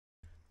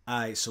All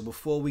right, so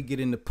before we get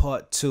into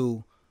part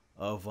two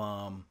of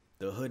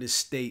the Hood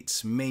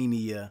Estates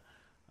Mania,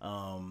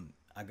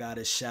 I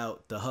gotta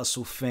shout the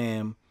Hustle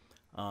fam,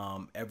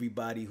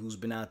 everybody who's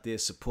been out there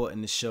supporting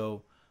the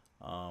show,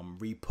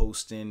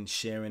 reposting,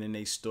 sharing in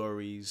their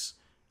stories,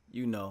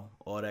 you know,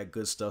 all that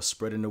good stuff,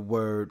 spreading the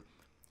word.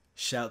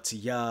 Shout to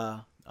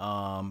y'all,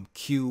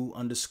 Q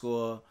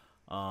underscore,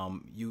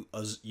 you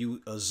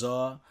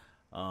Azar,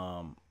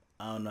 I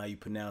don't know how you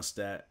pronounce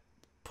that.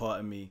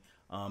 Pardon me.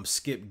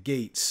 Skip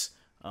Gates,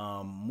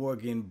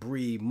 Morgan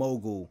Bree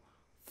Mogul,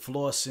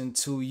 Flossin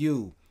to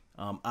you,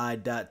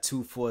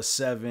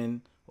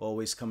 I.247,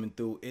 always coming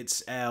through.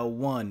 It's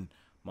Al1,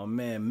 my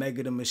man,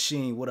 Mega the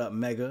Machine. What up,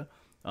 Mega?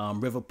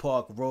 River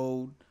Park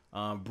Road,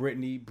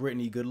 Brittany,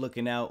 good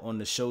looking out on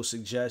the show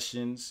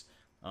suggestions.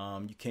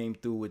 You came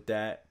through with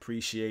that,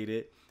 appreciate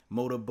it.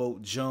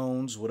 Motorboat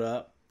Jones, what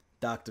up?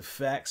 Dr.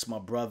 Fax, my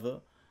brother.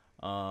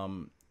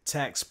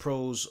 Tax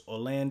Pros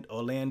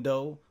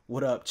Orlando,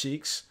 what up,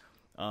 cheeks?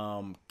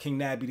 King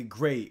Nabby the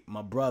Great,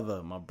 my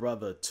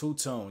brother,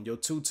 Two-Tone, yo,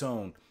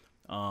 Two-Tone.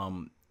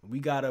 We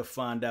gotta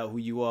find out who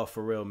you are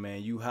for real,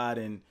 man. You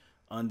hiding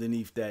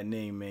underneath that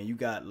name, man. You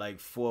got like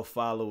 4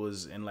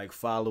 followers and like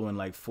following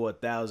like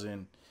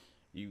 4,000.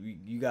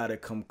 You gotta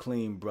come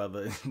clean,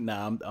 brother.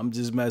 Nah, I'm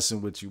just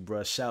messing with you,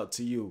 bruh. Shout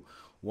to you.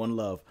 One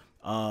love.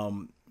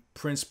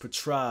 Prince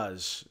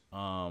Petrage.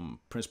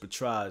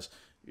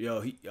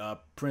 Yo,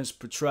 Prince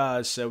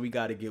Petrage said we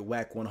gotta get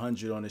Whack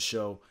 100 on the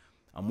show.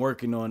 I'm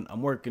working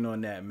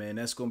on that, man.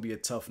 That's gonna be a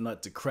tough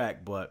nut to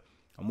crack, but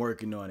I'm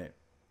working on it.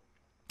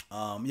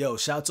 Yo,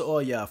 shout to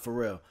all y'all for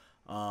real.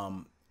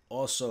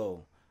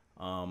 Also,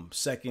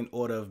 second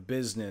order of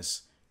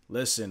business.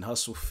 Listen,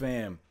 Hustle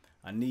fam,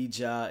 I need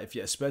y'all,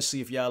 especially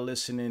if y'all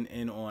listening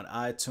in on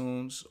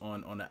iTunes,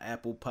 on the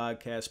Apple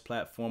Podcast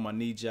platform, I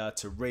need y'all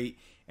to rate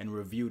and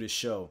review the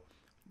show.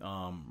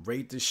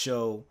 Rate the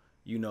show,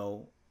 you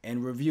know,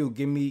 and review.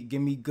 Give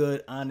me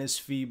good, honest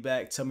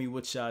feedback. Tell me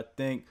what y'all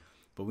think.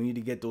 But we need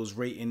to get those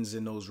ratings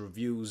and those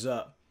reviews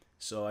up.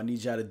 So I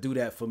need y'all to do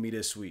that for me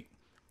this week.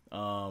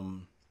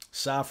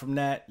 Aside from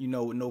that, you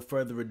know, with no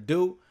further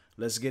ado,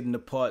 let's get into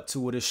part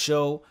 2 of the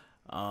show.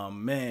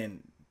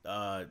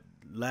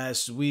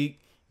 Last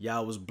week,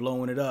 y'all was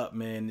blowing it up,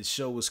 man. The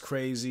show was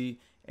crazy,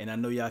 and I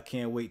know y'all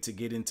can't wait to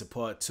get into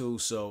part 2.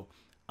 So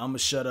I'm going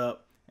to shut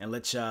up and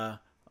let y'all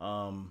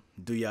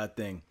do y'all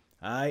thing.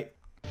 All right?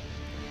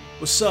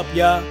 What's up,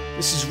 y'all?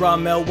 This is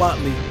Ramel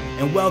Watley,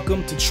 and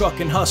welcome to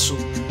Truckin' Hustle,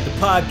 the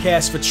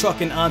podcast for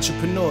trucking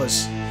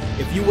entrepreneurs.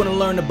 If you want to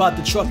learn about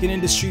the trucking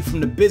industry from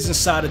the business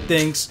side of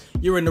things,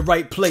 you're in the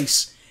right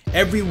place.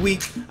 Every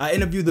week, I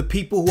interview the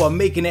people who are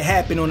making it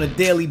happen on a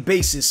daily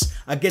basis.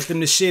 I get them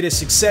to share their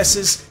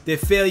successes, their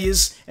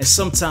failures, and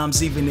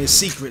sometimes even their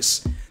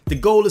secrets. The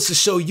goal is to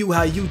show you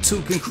how you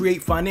too can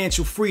create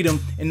financial freedom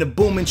in the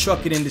booming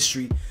trucking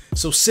industry.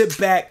 So sit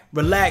back,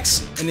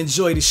 relax, and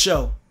enjoy the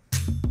show.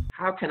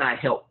 How can I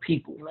help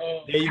people?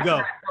 Man. There you How go.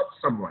 can I help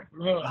someone?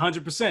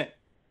 100%.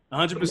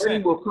 The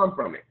money will come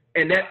from it,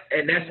 and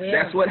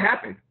that's what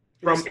happened.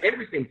 From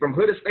everything, from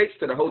Hood Estates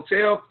to the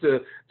hotel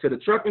to the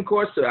trucking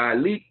course to our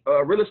elite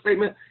real estate.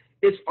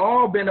 It's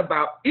all been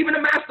about, even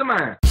the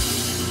mastermind.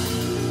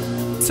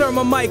 Turn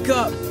my mic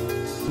up.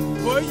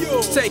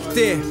 Take it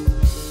there.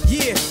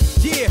 Yeah.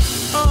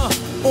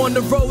 On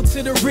the road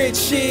to the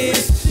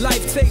riches.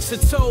 Life takes a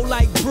toll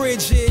like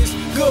bridges.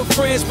 Good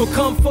friends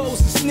become foes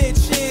and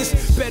snitches.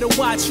 Better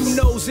watch who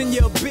knows in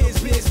your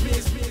business.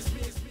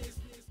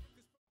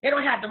 They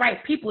don't have the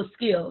right people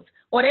skills,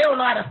 or they don't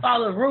know how to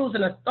follow the rules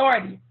and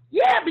authority.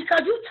 Yeah,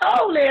 because you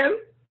told them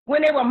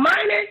when they were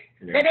minors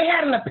that they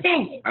had an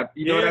opinion.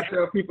 You know what I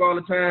tell people all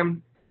the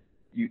time?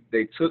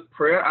 They took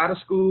prayer out of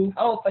school.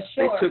 Oh, for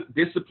sure. They took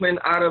discipline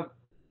out of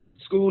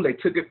school. They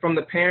took it from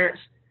the parents.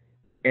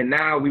 And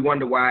now we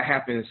wonder why it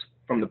happens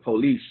from the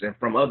police and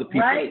from other people.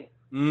 Right.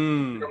 You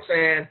know what I'm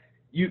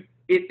saying?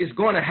 It's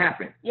going to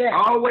happen. Yeah.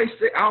 I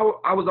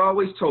was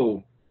always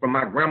told from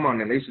my grandma,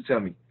 and they used to tell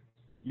me,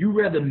 you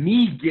rather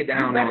me get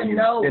down on you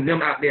than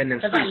them out there in them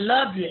streets. Because I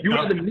love you. You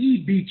rather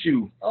me beat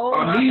you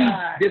or me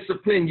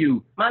discipline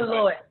you. My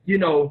Lord. You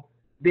know,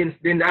 then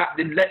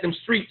let them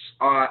streets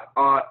or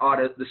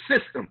the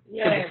system.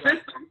 Yeah. The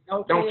system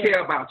don't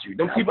care about you.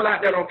 Them people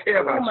out there don't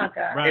care about you. Oh, my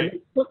God. Right. And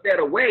they took that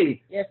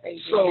away. Yes, they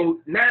did.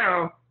 So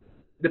now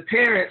the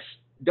parents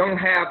don't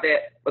have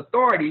that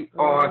authority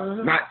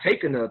or not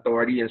taking the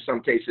authority in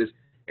some cases,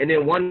 and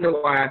then wonder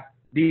why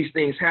these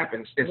things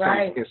happen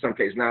in some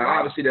cases. Now,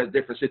 obviously, there's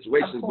different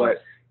situations,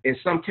 but in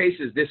some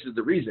cases, this is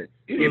the reason.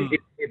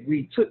 If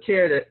we took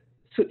care of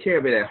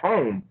it at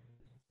home,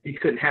 it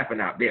couldn't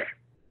happen out there.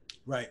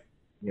 Right.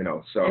 You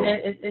know, so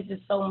and it's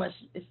just so much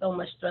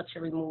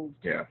structure removed.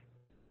 Yeah.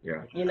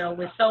 You know,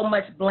 with so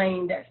much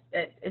blame that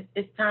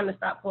it's time to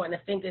stop pointing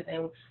the fingers,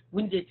 and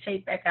we need to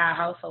take back our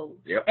household.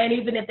 Yep. And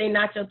even if they're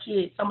not your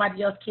kid,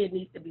 somebody else's kid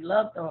needs to be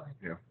loved on.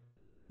 Yeah.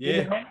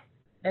 You know?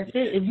 That's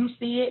it. If you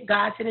see it,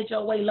 God sent it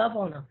your way, love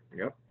on them.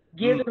 Yep.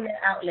 Give them that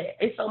outlet.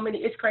 It's so many.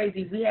 It's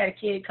crazy. We had a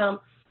kid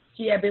come.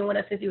 He had been with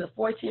us since he was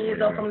 14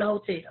 years old from the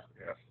hotel.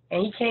 Yeah.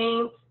 And he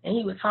came, and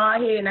he was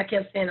hard-headed, and I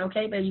kept saying,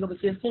 okay, baby, you're going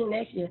to be 15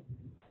 next year.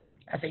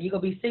 I said, you're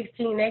going to be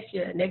 16 next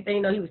year. Next thing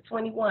you know, he was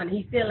 21.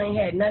 He still ain't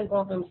had nothing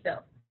going for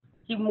himself.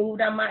 He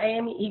moved out of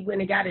Miami. He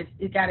went and got his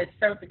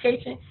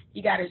certification.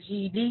 He got his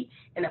GED.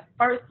 And the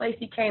first place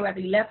he came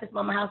after he left his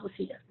mama's house was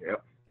here.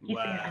 Yep. He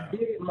said, I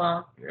did it,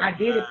 Mom. Yep. I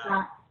did it,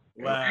 Pop.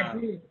 Wow. I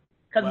did it.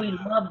 Because we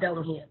loved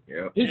on him.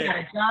 Yep. He got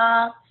a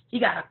job. He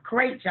got a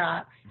great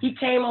job. He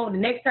came over. The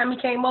next time he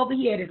came over,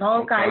 he had his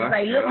own car. He was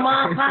like, look,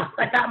 Mom, Pop,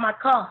 I got my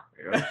car.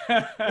 Yep.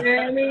 You know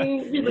what I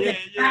mean? He was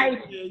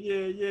excited.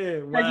 Yeah.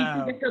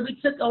 Wow. Because we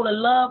took on the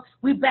love.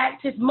 We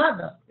backed his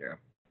mother. Yeah.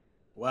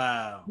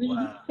 Wow.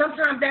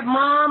 Sometimes that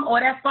mom or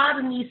that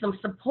father needs some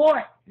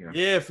support.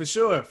 Yeah, for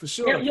sure.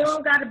 You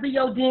don't got to be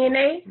your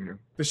DNA. Yeah.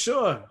 For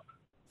sure.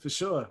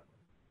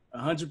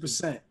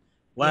 100%.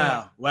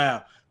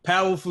 Wow.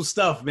 Powerful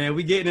stuff, man.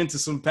 We getting into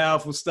some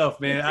powerful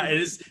stuff, man.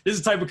 This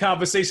is the type of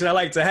conversation I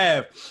like to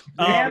have.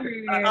 All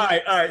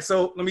right.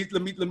 So let me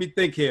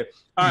think here.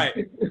 All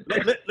right,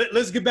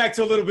 let's get back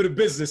to a little bit of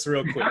business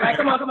real quick. All right,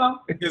 come on.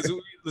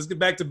 Let's get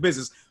back to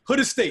business.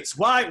 Hood Estates.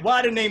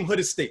 Why the name Hood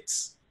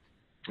Estates?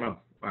 Oh,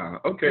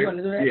 okay.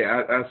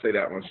 Yeah, I'll say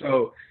that one.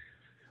 So,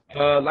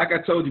 like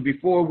I told you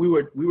before, we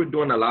were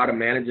doing a lot of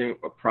managing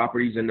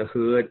properties in the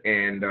hood,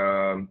 and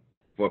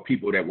for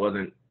people that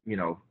wasn't,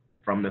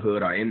 from the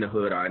hood or in the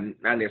hood, or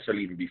not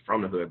necessarily even be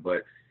from the hood,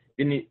 but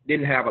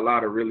didn't have a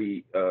lot of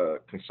really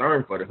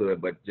concern for the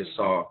hood, but just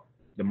saw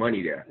the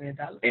money there.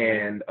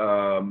 And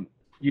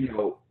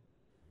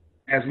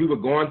as we were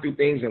going through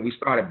things and we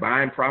started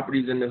buying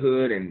properties in the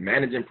hood and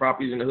managing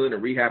properties in the hood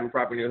and rehabbing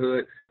property in the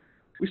hood,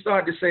 we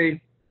started to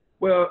say,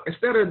 well,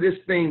 instead of this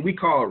thing we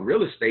call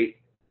real estate,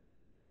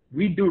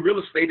 we do real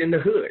estate in the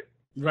hood.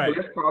 Right.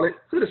 So let's call it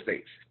Hood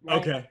Estates.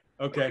 Right?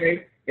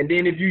 Okay. And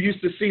then if you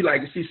used to see,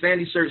 like, you see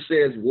Sandy's shirt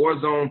says War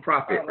Zone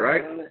Profit,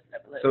 right?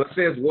 So it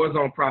says War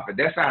Zone Profit.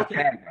 That's our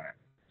tagline.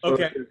 So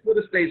it says Hood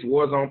Estates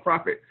War Zone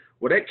Profit.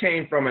 Well, that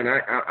came from, and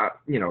I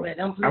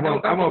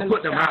won't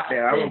put them out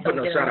there. I won't put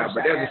no shout out,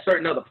 but there's a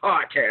certain other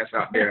podcast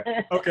out there.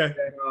 Okay.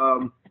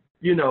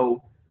 That,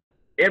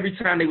 every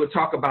time they would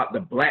talk about the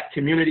black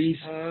communities,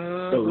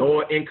 the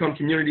lower income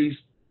communities,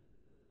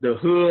 the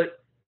hood,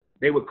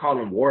 they would call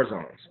them war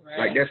zones. Right.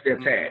 Like, that's their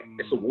tag.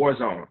 It's a war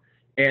zone.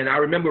 And I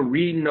remember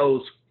reading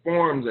those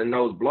forums and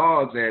those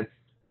blogs, and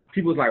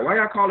people was like, why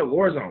y'all call it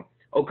war zone?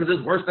 Oh, because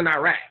it's worse than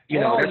Iraq.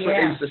 That's what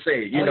they used to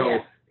say.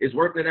 It's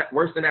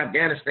worse than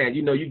Afghanistan.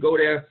 You go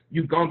there,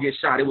 you gonna get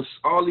shot. It was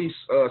all these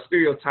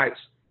stereotypes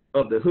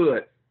of the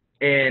hood.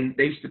 And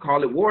they used to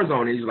call it war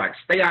zone. And he's like,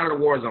 stay out of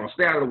the war zone.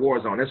 Stay out of the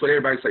war zone. That's what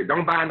everybody say.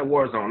 Don't buy in the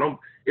war zone.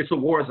 It's a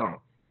war zone.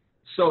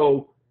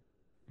 So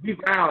we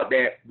vowed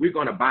that we're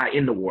going to buy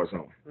in the war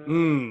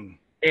zone.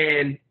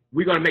 And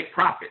we're going to make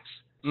profits.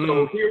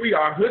 So here we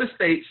are, Hood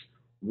Estates,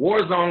 war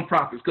zone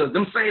profits. Because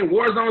them same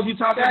war zones you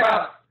talking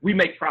about, we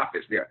make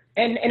profits there.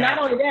 And not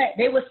only that,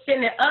 they were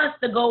sending us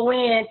to go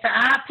in to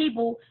our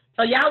people.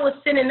 So y'all was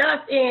sending us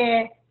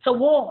in to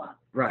war.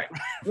 Right.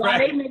 While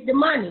they make the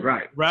money.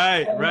 Right.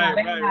 Right.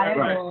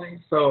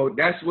 So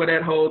that's where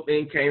that whole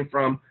thing came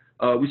from.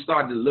 We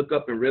started to look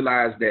up and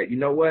realize that, you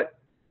know what?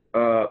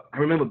 I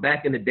remember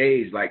back in the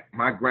days, like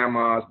my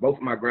grandmas, both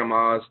of my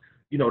grandmas,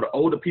 the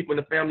older people in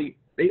the family,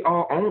 they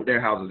all owned their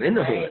houses in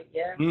the hood.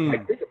 Yeah.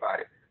 Like, think about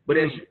it. But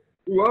as you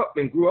grew up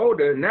and grew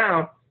older,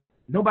 now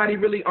nobody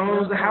really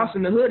owns a house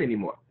in the hood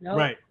anymore. Nope.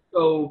 Right.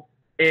 So,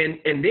 and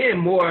then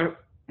more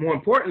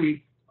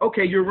importantly,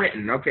 okay, you're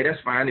renting. Okay, that's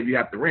fine if you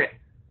have to rent.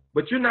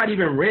 But you're not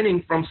even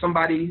renting from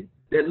somebody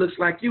that looks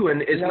like you.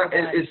 And it's not,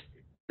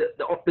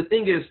 the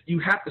thing is, you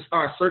have to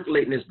start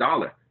circulating this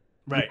dollar.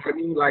 Right. I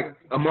mean, like,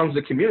 amongst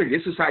the community.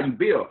 This is how you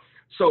build.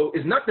 So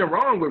there's nothing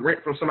wrong with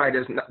rent from somebody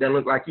that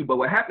look like you. But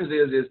what happens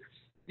is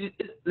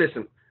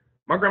listen,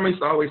 my grandma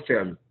used to always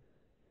tell me,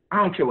 I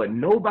don't care what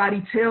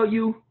nobody tell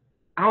you.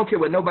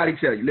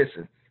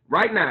 Listen,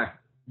 right now,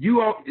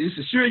 this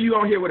is sure you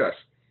on here with us.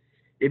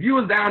 If you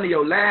was down to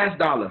your last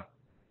dollar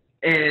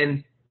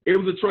and it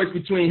was a choice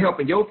between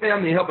helping your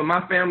family and helping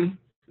my family,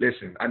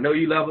 listen, I know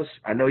you love us.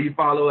 I know you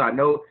follow. I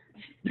know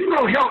you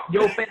don't help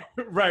your family.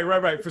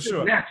 Right. For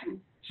sure. Natural.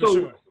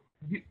 So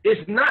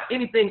it's not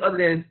anything other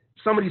than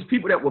some of these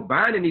people that were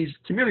buying in these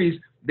communities,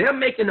 they're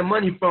making the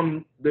money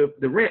from the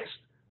rents,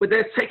 but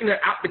they're taking it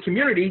out the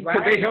community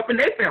because they're helping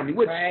their family.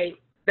 Which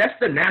that's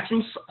the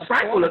natural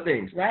cycle of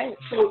things. Right.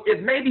 So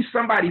if maybe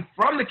somebody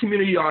from the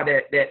community or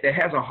that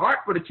has a heart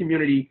for the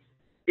community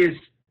is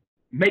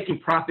making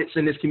profits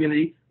in this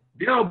community,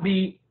 they'll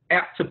be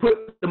apt to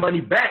put the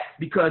money back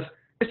because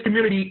this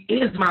community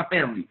is my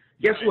family.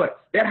 Guess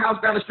what? That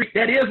house down the street,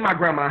 that is my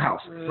grandma's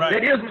house. Right.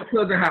 That is my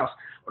cousin's house.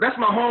 That's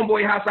my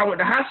homeboy house I went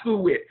to high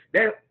school with.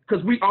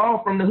 Because we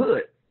all from the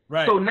hood.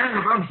 Right. So now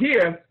if I'm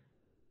here,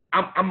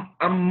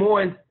 I'm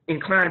more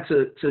inclined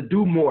to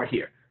do more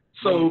here.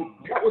 So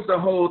that was the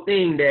whole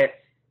thing that,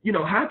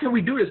 how can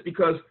we do this?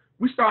 Because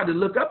we started to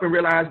look up and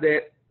realize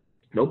that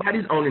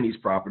nobody's owning these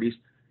properties,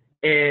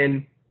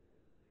 and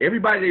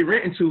everybody they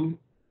renting to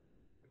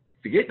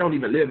forget don't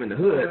even live in the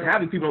hood.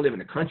 Half the people don't live in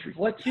the country.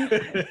 What you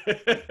say?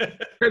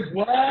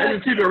 What?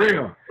 Let's keep it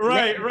real.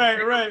 Right.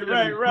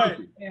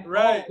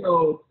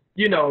 So,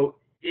 you know,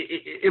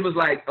 it was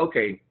like,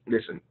 okay,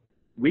 listen,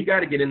 we got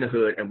to get in the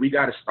hood and we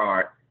got to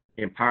start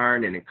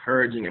empowering and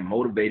encouraging and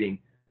motivating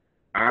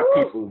our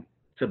people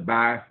to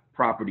buy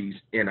properties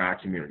in our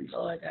communities.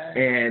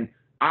 And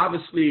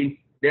obviously,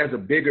 there's a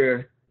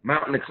bigger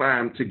mountain to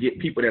climb to get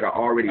people that are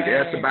already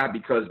there to buy,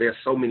 because there's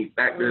so many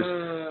factors.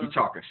 You're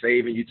talking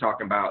saving, you're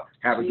talking about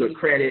having good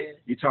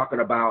credit, you're talking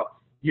about,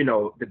 you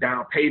know, the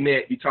down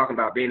payment, you're talking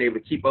about being able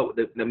to keep up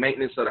with the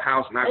maintenance of the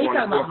house, not going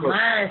to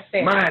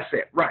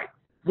mindset, right?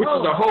 Which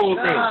is the whole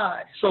thing.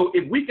 So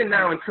if we can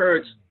now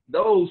encourage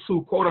those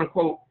who, quote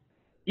unquote,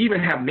 even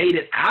have made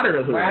it out of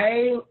the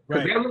hood,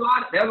 because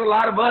there's a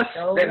lot of us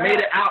that made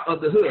it out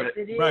of the hood,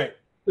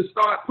 to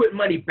start putting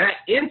money back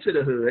into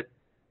the hood.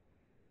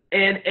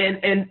 And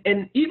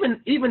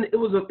even it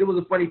was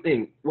a funny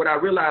thing. What I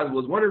realized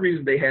was one of the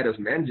reasons they had us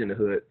managing the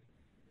hood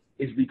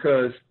is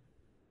because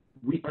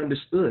we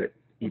understood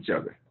each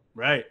other.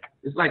 Right.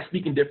 It's like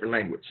speaking different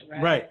language.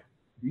 Right.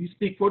 Do you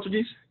speak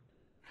Portuguese?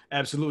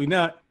 Absolutely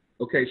not.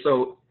 Okay,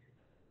 so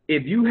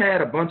if you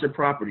had a bunch of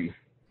property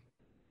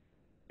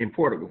in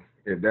Portugal,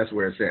 if that's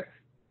where it's at,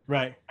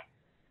 right,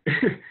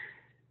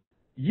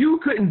 you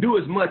couldn't do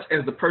as much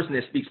as the person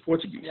that speaks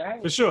Portuguese.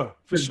 For sure.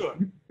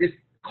 It's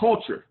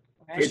culture.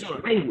 It's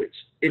language.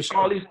 It's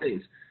all these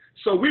things.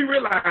 So we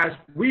realized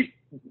we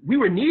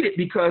were needed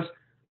because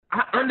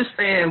I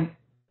understand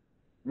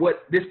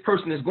what this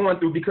person is going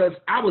through, because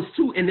I was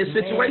too in this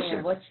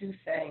situation. What you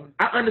saying?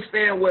 I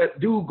understand what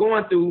dude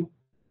going through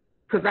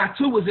because I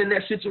too was in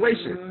that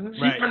situation.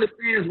 She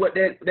understands what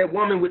that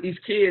woman with these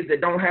kids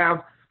that don't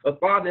have a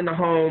father in the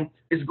home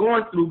is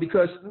going through,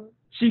 because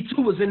she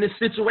too was in this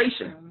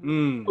situation.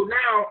 So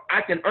now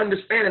I can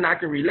understand and I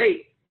can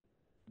relate.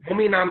 I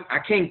mean, I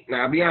can't.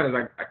 Now, I'll be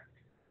honest.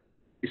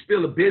 It's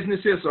still a business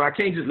here, so I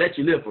can't just let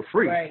you live for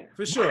free. Right.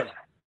 For sure.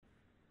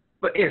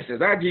 For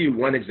instance, I'll give you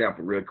one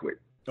example real quick.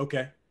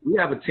 Okay. We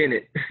have a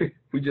tenant.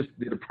 We just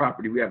did a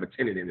property. We have a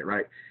tenant in it,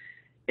 right?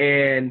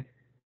 And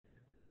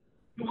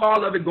through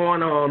all of it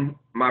going on,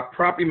 my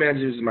property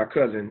manager, is my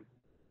cousin,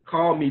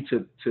 called me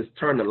to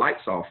turn the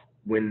lights off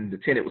when the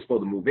tenant was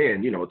supposed to move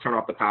in, you know, turn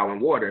off the power and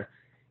water.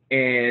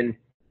 And,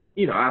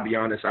 you know, I'll be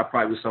honest, I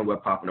probably was somewhere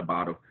popping a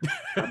bottle.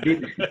 I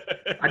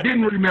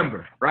didn't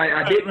remember, right?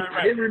 I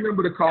didn't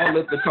remember to call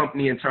up the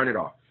company and turn it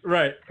off.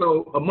 Right.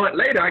 So a month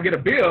later, I get a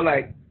bill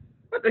like,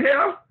 what the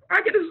hell?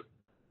 I get this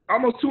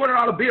almost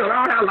 $200 bill.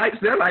 I don't have lights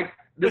there. Like,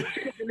 this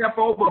tenant's been there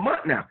for over a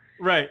month now.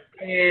 Right.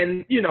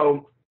 And, you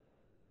know,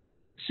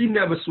 she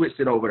never switched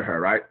it over to her,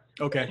 right?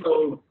 Okay.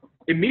 So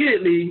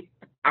immediately,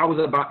 I was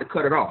about to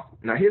cut it off.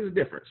 Now, here's the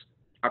difference.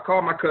 I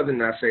called my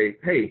cousin and I say,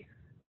 hey,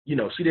 you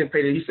know, she didn't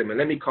pay the. He said, man,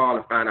 let me call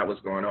and find out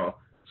what's going on.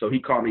 So he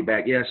called me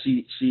back. Yeah,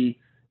 she,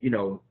 you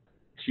know,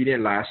 she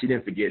didn't lie. She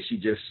didn't forget. She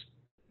just,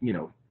 you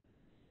know,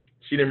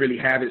 she didn't really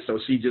have it. So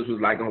she just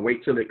was like, gonna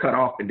wait till it cut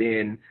off and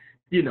then,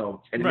 you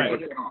know, and then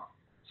it cut off.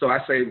 So I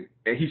say,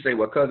 and he said,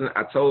 well, cousin,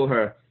 I told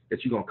her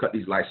that you're gonna cut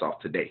these lights off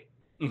today.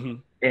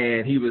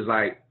 And he was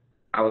like,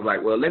 I was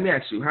like, well, let me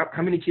ask you,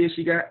 how many kids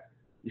she got?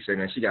 He said,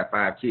 man, she got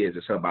 5 kids.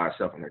 It's her by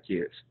herself and her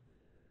kids.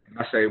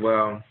 I say,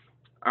 well,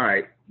 all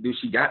right, do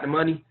she got the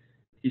money?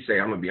 He say,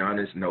 I'm gonna be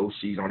honest, no,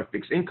 she's on a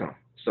fixed income.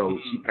 So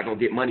she's not gonna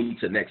get money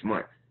till next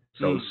month.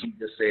 So she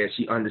just said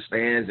she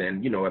understands,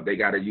 and you know, if they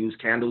gotta use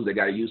candles, they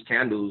gotta use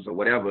candles or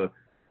whatever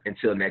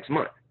until next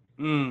month.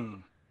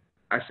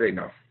 I say,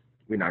 no,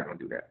 we're not gonna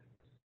do that.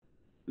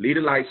 Leave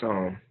the lights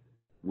on.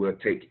 We'll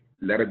take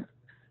let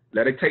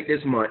her take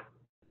this month.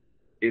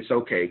 It's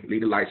okay.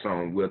 Leave the lights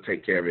on. We'll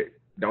take care of it.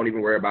 Don't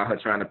even worry about her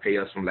trying to pay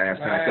us from last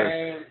time,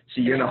 because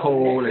she in a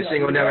hole and she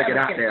ain't gonna never get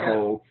out that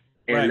hole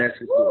unless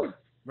it's good.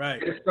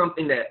 Right. It's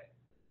something that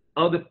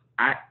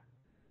I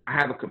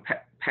have a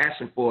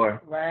compassion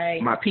for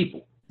my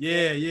people.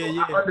 Yeah.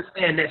 I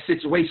understand that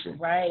situation.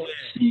 Right.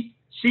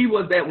 She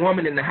was that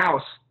woman in the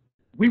house.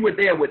 We were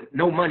there with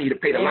no money to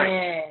pay the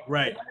light.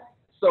 Right.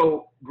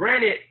 So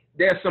granted,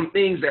 there's some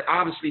things that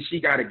obviously she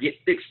got to get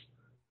fixed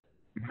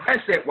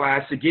mindset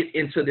wise to get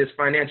into this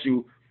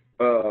financial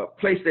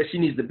place that she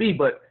needs to be.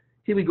 But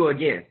here we go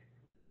again.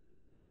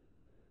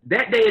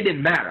 That day it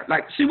didn't matter.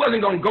 Like, she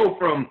wasn't gonna go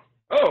from,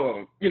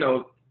 oh, you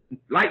know,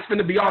 lights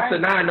finna be off to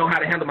now I know how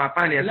to handle my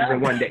finances in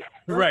one day.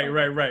 Right.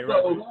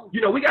 So,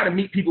 you know, we got to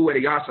meet people where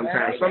they are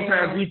sometimes.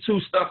 Sometimes we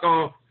too stuck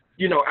on,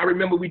 you know, I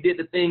remember we did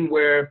the thing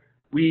where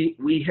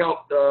we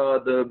helped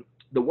the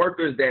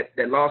workers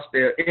that lost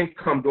their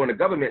income during the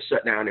government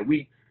shutdown, and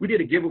we did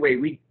a giveaway.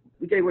 We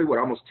gave away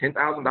almost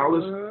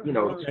 $10,000, you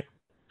know,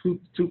 $250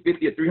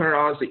 or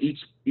 $300 to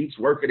each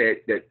worker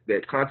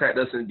that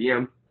contacted us in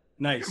DM.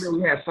 Nice. I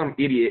mean, we had some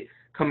idiot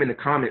come in the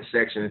comment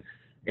section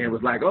and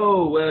was like,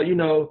 oh, well, you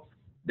know,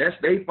 that's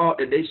their fault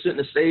that they shouldn't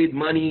have saved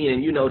money,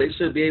 and, you know, they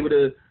should be able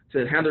to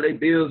handle their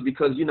bills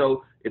because, you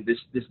know, if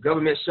this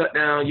government shut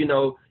down, you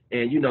know,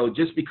 and, you know,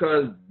 just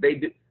because they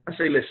did. I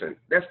say, listen,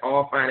 that's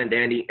all fine and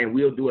dandy, and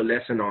we'll do a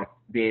lesson on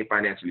being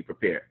financially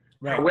prepared.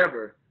 Right.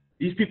 However,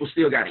 these people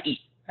still got to eat.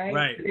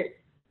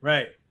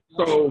 Right.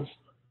 So,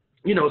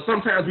 you know,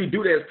 sometimes we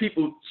do that as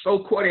people so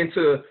caught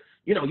into,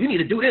 you know, you need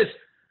to do this.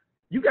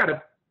 You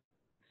gotta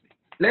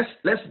let's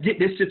get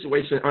this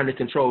situation under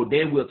control,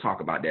 then we'll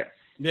talk about that.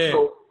 Yeah.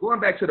 So going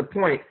back to the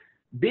point,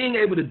 being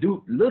able to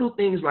do little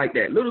things like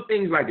that, little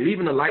things like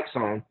leaving the lights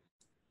on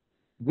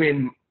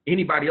when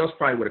anybody else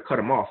probably would have cut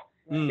them off,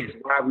 is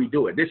why we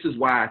do it. This is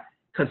why,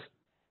 because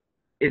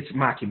it's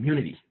my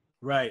community.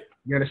 Right.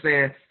 You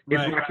understand?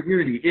 It's my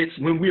community. It's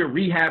when we're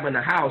rehabbing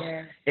the house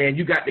and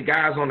you got the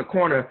guys on the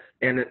corner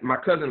and my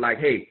cousin like,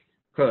 hey,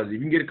 cuz if you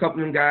can get a couple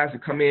of them guys to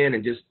come in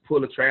and just pull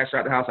the trash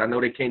out the house, I know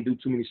they can't do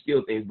too many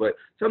skill things, but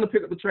tell them to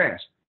pick up the trash.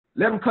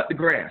 Let them cut the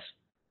grass.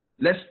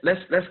 Let's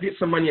get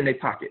some money in their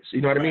pockets.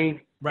 You know what I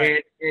mean?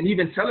 Right. And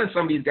even telling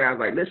some of these guys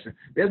like, listen,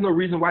 there's no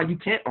reason why you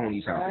can't own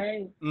these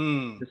houses.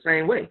 The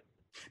same way.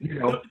 You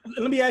know?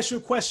 Let me ask you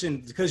a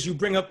question, because you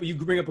bring up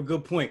a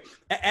good point.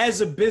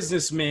 As a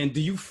businessman,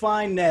 do you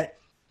find that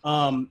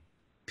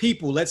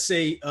people, let's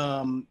say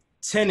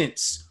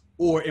tenants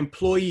or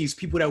employees,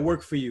 people that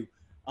work for you,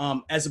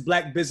 as a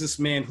Black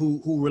businessman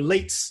who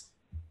relates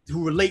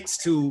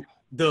to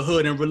the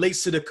hood and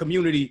relates to the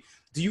community,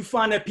 do you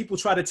find that people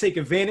try to take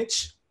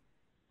advantage?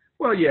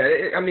 Well,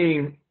 yeah, I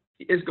mean,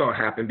 it's gonna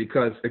happen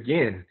because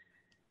again,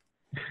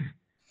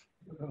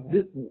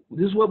 this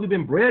is what we've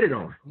been bred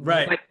on.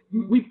 Right. Like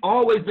we've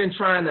always been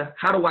trying to,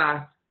 how do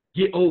I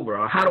get over,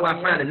 or how do I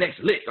find the next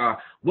lick, or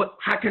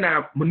how can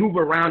I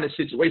maneuver around this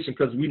situation,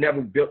 because we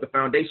never built the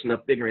foundation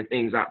of figuring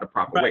things out the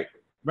proper way.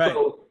 Right.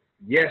 So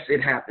yes,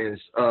 it happens.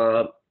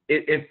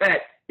 In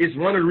fact, it's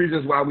one of the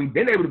reasons why we've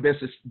been able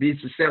to be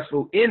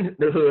successful in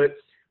the hood,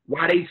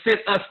 why they sent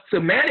us to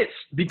manage,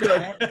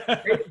 because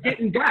they were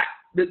getting got.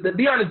 To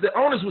be honest, the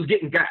owners was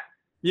getting got.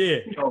 Yeah.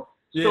 You know?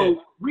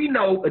 So we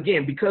know,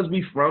 again, because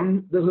we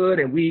from the hood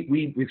and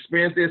we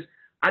experienced this,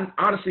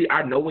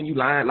 I know when you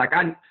lying. Like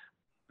I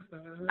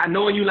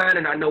know when you lying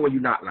and I know when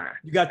you're not lying.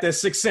 You got that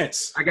sixth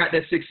sense. I got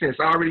that sixth sense.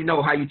 I already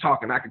know how you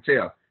talking. I can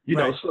tell. You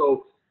know,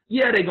 so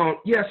yeah,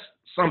 yes,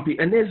 some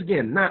people, and there's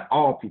again, not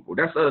all people.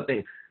 That's the other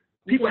thing.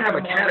 People have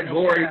a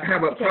category,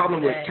 have a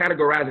problem with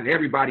categorizing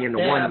everybody into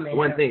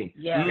one thing.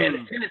 Yeah. And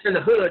the tenants in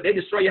the hood, they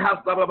destroy your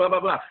house, blah, blah, blah, blah,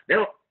 blah. They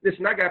don't,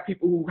 listen, I got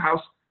people who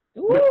house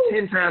look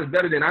 10 times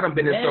better than I done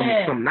been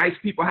in some nice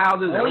people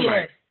houses. And I'm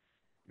like,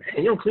 man,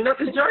 you don't clean up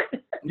this joint?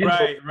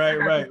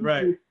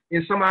 Right.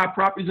 In some of our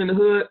properties in the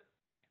hood,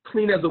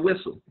 clean as a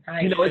whistle.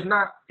 You know,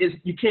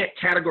 you can't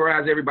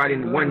categorize everybody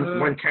in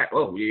one cat.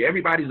 Oh, yeah,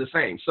 everybody's the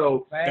same.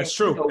 So that's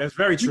true. You know, that's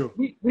very true.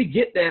 We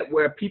get that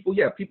where people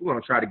gonna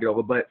try to get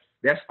over, but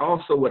that's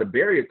also where the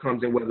barrier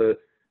comes in, where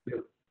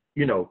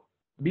you know,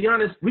 be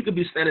honest, we could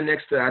be standing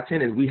next to our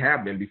tenants, we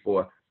have been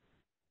before,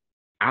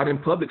 out in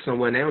public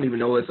somewhere, and they don't even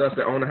know it's us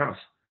that own the house.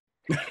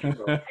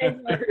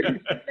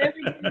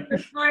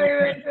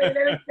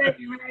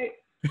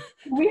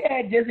 We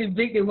had just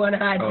evicted one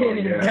of our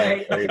tenants,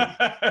 right?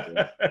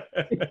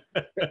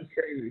 That's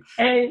crazy.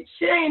 And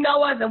she didn't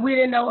know us, and we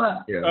didn't know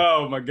her. Yeah.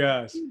 Oh my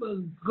gosh. She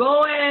was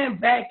going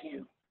back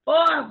and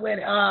forth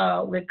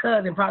with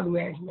cousin property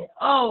management.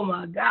 Oh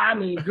my God! I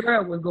mean,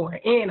 girl was going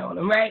in on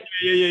them, right?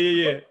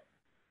 Yeah.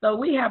 So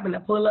we happened to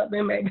pull up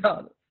in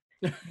McDonald's.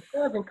 The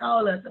cousin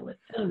called us and was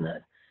telling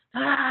us,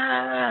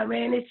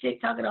 man, this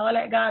chick talking all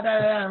that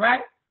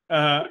right?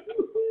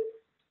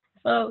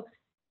 So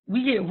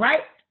we get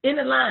right in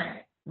the line,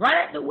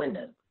 right at the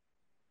window.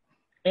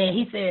 And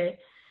he said,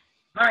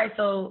 all right,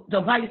 so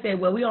Bobby said,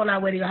 well, we on our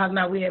way to your house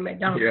now. We at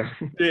McDonald's.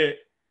 Yeah.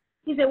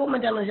 He said, what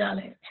McDonald's y'all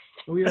at?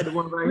 We had the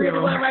one right We here. had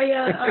the one right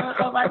here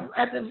right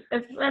at the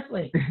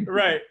expressway.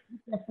 Right.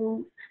 That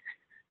food.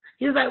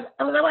 He was like,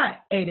 I was like,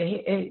 what?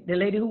 Hey, the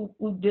lady who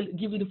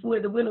give you the food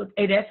at the window,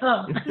 hey, that's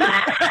her.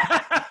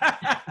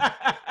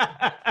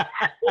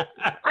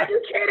 Are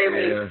you kidding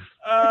me? Yeah.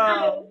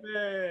 Oh,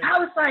 man. I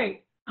was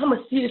like, I'm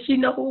going to see if she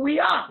know who we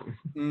are.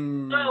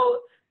 So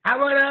I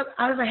run up.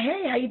 I was like,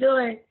 hey, how you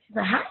doing? She's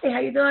like, hi, how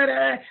you doing?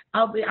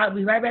 I'll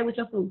be right back with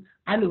your food.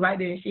 I knew right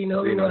there. She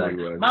knew who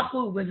was. My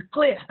food was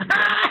clear.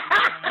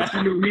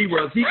 She knew who he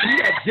was. He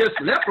had just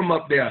left from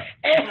up there.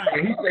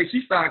 And he said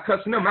she started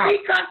cussing him out. He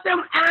cussed him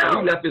out. So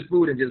he left his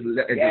food and just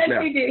left. Yes,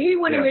 he did. He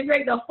wouldn't even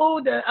drink the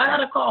food, the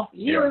other coffee.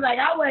 He was like,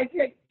 I wouldn't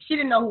drink. She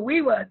didn't know who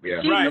we was.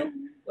 Yeah. She knew who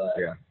we was.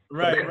 Yeah.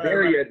 Right.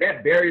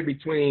 That barrier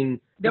between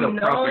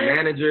property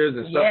managers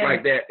and stuff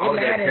like that, all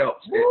that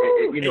helps.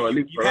 At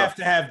least you have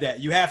to have that.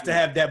 You have to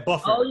have that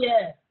buffer. Oh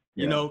yeah.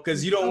 You know,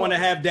 because you don't want to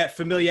have that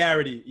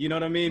familiarity. You know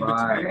what I mean?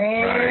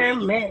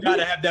 Man. You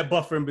gotta have that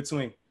buffer in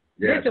between.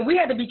 Yeah. Listen, we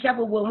had to be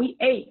careful when we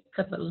ate,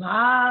 because a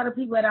lot of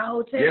people at our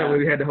hotel. Yeah, when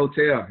we had the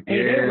hotel. And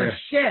they were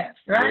chefs,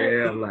 right?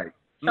 Yeah, like.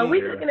 So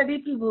we looking at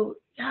these people,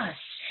 gosh,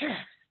 chefs.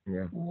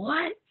 Yeah.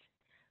 What?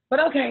 But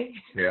okay.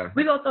 Yeah.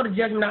 We gonna throw the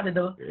judgment out the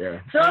door. Yeah.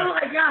 So I'm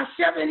like, y'all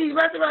chef in these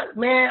restaurants,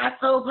 man. I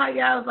told Pike,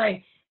 I was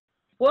like,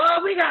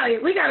 well, we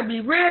gotta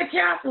be real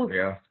careful.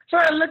 Yeah.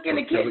 Trying to look in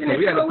the kitchen. So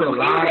we had to put a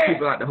lot of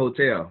people out the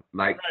hotel.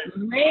 Like,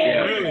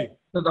 man. Really?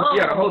 The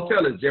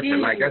hotel is different.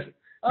 Geez. Like that's,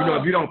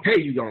 if you don't pay,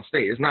 you don't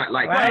stay. It's not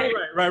like right.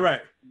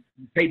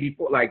 You pay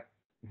before, like,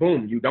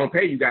 boom, you don't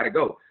pay, you gotta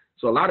go.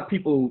 So a lot of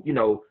people, you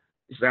know,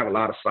 used to have a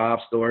lot of sob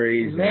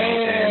stories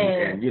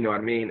and you know what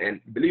I mean? And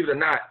believe it or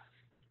not,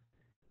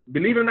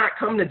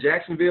 coming to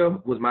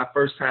Jacksonville was my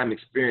first time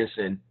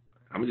experiencing,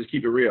 I'm gonna just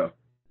keep it real,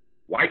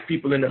 white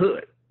people in the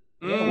hood.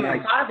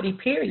 Like, poverty,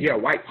 period. Yeah,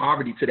 white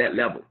poverty to that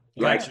level.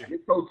 Like,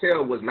 this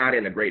hotel was not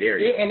in a great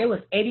area. Yeah, and it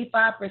was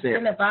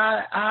 85% of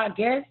our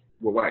guests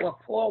were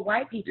poor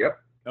white people. Yep.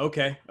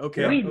 Okay.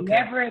 We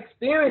never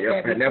experienced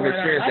that before. I never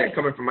experienced that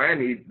coming from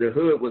Miami. The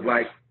hood was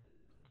like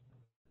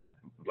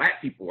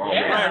black people all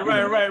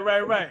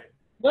Right.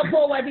 What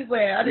poor white people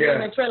were other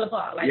than the trailer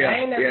park? Like,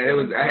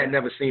 I had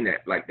never seen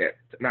that like that,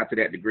 not to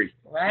that degree.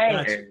 Right.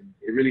 And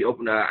it really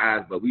opened our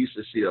eyes. But we used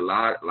to see a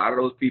lot of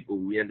those people.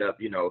 We end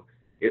up, you know,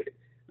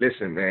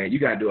 listen, man, you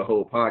gotta do a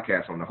whole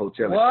podcast on the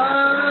hotel.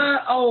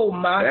 What? Oh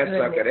my goodness.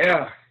 That sucker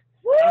there.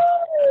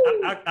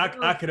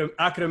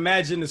 I could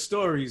imagine the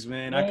stories,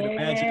 man. I could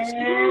imagine the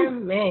stories.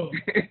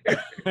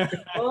 Man.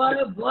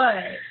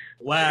 Boy.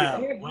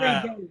 Wow.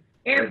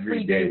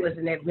 Every day was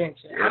an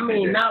adventure.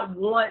 Not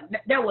one.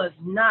 There was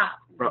not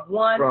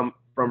one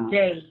from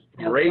day.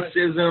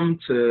 Racism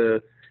to,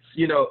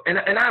 you know, and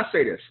I'll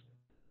say this.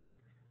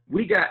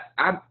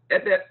 I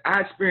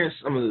experienced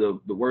some of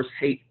the worst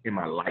hate in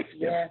my life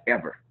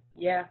ever.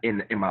 Yeah.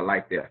 In my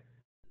life there.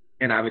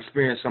 And I've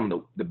experienced some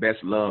of the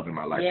best love in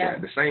my life there.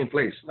 The same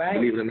place,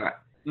 believe it or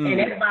not. And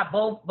that's by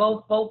both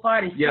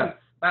parties. Yeah. Too.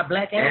 By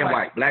black and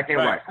white. Black and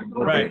white.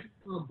 Right.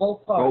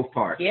 Both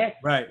parts. Yes.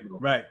 Right.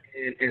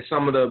 And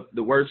some of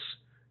the worst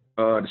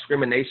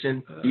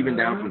discrimination, even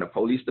down from the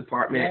police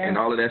department and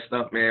all of that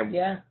stuff, man.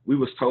 Yeah. We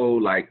was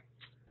told like,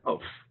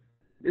 oh,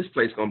 this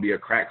place gonna be a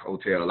crack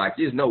hotel. Like,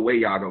 there's no way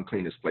y'all gonna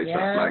clean this place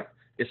up. Like,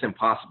 it's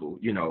impossible,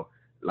 you know.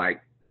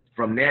 Like,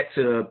 from that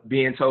to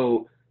being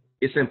told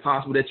it's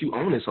impossible that you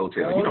own this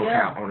hotel. You don't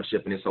have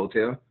ownership in this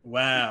hotel.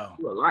 Wow.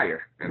 You're a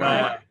liar. And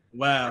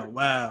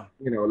Wow.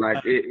 You know,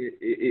 like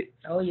it.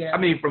 Oh yeah. I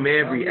mean, from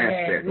every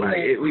aspect,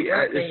 it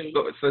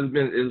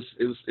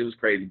was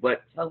crazy,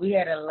 but we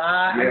had a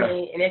lot. I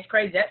mean, and it's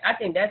crazy. I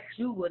think that's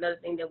too another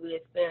thing that we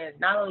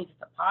experienced. Not only just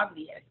the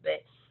poverty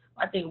aspect,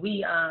 I think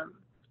we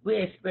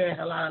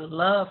experienced a lot of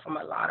love from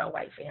a lot of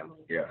white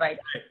families. Yeah. Like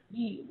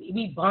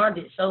we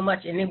bonded so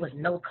much, and there was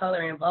no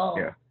color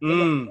involved.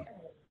 Yeah.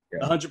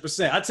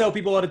 100%. I tell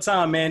people all the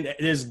time, man,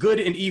 there's good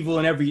and evil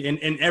in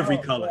every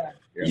color. Yeah.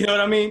 Yeah. You know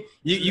what I mean?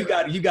 You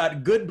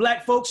got good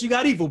black folks, you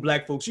got evil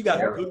black folks. You got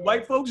good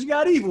white folks, you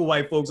got evil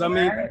white folks. I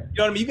mean, you know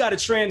what I mean? You got to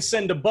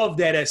transcend above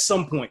that at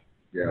some point.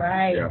 Yeah.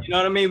 Right. Yeah. You know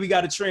what I mean? We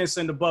got to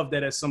transcend above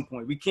that at some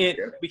point. We can't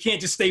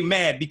just stay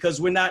mad because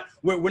we're not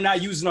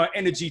using our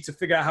energy to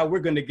figure out how we're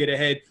going to get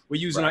ahead.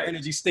 We're using our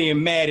energy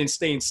staying mad and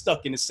staying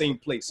stuck in the same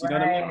place. You know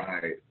what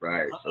I mean?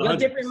 Right. Your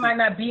difference might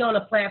not be on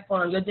a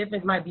platform. Your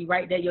difference might be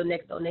right there, your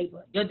next door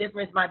neighbor. Your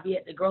difference might be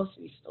at the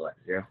grocery store.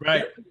 Yeah.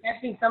 Right. I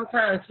think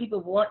sometimes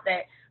people want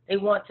that. They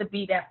want to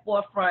be that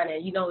forefront,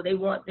 and you know they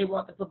want the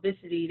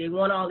publicity. They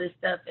want all this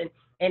stuff, and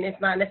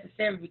it's not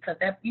necessary because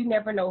you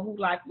never know who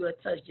life you'll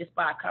touch just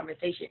by a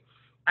conversation.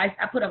 I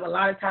put up a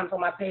lot of times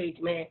on my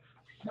page, man.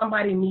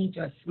 Somebody needs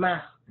your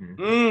smile.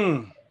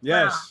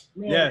 Yes.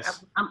 Man,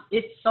 yes.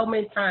 It's so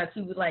many times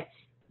people like,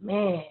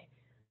 man,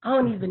 I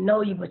don't even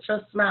know you, but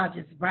your smile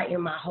just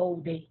brightened my whole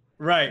day.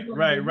 Right.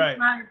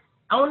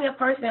 Only a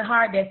person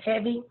heart that's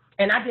heavy.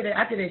 And I did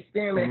an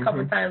experiment a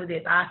couple of times with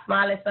this. I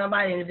smile at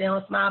somebody, and if they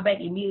don't smile back,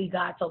 immediately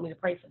God told me to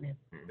pray for them.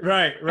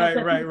 Right.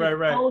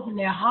 Closing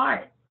their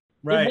heart.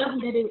 Right. It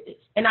wasn't that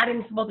and I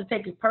didn't supposed to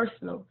take it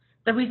personal.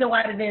 The reason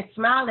why they didn't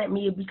smile at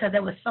me is because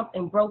there was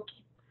something broken.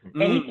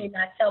 And he did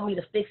not tell me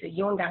to fix it.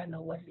 You don't got to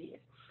know what it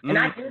is. And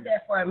I did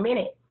that for a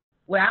minute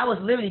where I was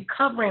literally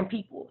covering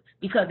people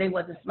because they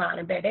wasn't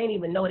smiling back. They didn't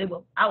even know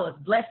I was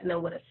blessing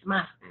them with a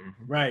smile.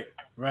 Right.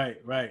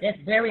 That's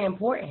very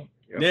important.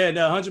 Yeah,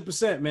 no,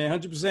 100%, man,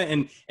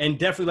 100%, and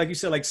definitely, like you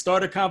said, like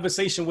start a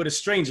conversation with a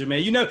stranger,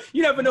 man. You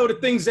never know the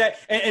things that,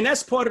 and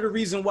that's part of the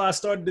reason why I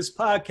started this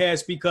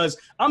podcast, because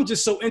I'm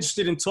just so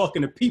interested in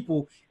talking to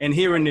people and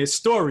hearing their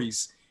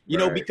stories, you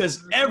know,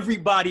 because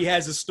everybody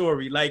has a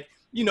story. Like,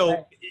 you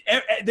know,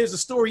 there's a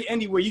story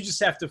anywhere. You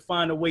just have to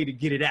find a way to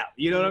get it out.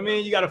 You know what I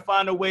mean? You got to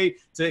find a way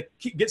to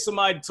get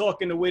somebody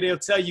talking the way they'll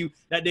tell you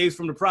that they's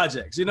from the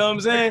projects. You know what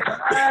I'm saying?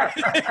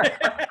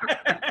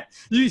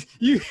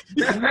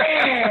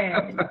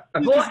 Man,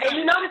 boy, and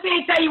you notice he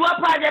ain't tell you what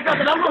project,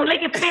 because I'm from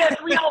Lincoln Field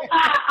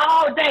 305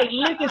 all day.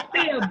 Lincoln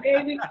Field,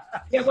 baby.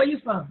 Yeah, where you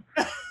from?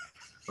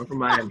 I'm from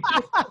Miami.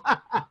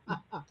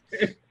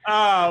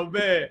 Oh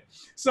man.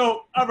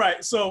 So all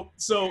right. So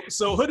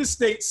Hood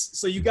Estates.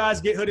 So you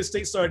guys get Hood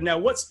Estates started. Now,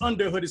 what's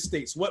under Hood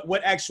Estates?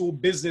 What actual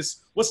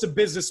business? What's the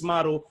business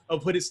model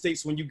of Hood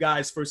Estates when you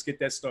guys first get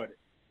that started?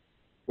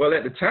 Well,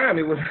 at the time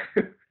it was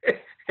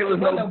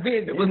no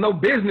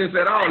business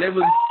at all. It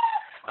was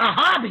a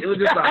hobby. It was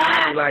just a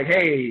hobby. Like,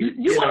 hey, it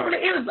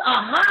was a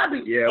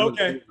hobby. Yeah.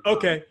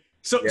 Okay.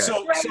 So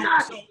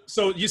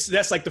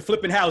that's like the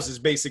flipping houses,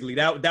 basically.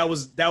 That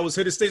was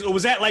Hood Estates, or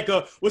was it like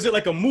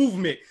a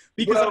movement?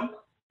 Because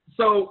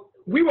so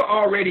we were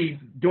already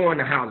doing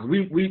the houses.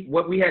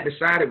 What we had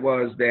decided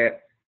was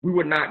that we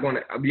were not going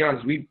to. I'll be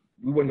honest. We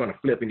we weren't going to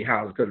flip any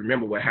houses because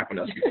remember what happened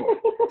to us before.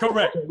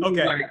 Correct. So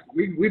Okay. Like,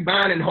 we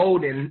buying and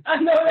holding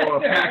for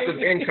passive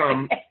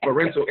income, for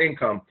rental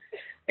income.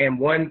 And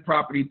one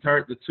property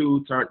turned to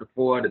 2, turned to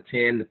 4, to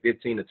 10, to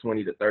 15, to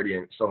 20, to 30,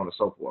 and so on and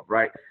so forth,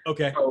 right?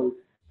 Okay. So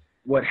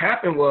what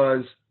happened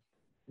was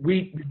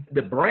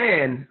the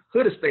brand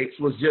Hood Estates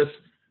was just,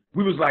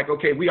 we was like,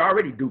 okay, we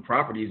already do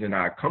properties in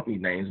our company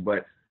names,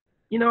 but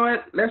you know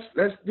what?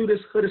 Let's do this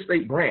Hood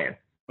Estate brand.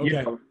 Okay.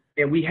 You know?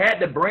 And we had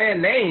the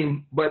brand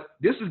name, but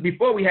this is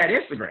before we had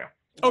Instagram.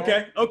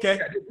 Okay. Okay.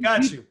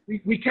 Got you.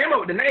 We came up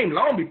with the name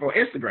long before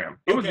Instagram.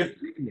 It was just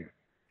sitting there.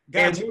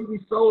 Got you. When we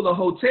sold the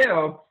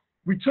hotel,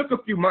 we took a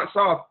few months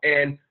off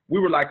and we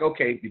were like,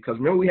 okay, because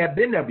remember we had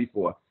been there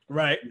before.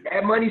 Right. We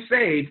had money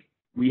saved.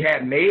 We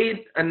had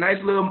made a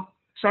nice little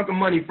chunk of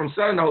money from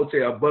selling the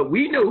hotel, but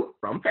we knew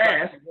from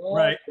past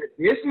Right. that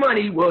this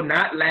money will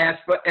not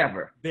last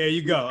forever. There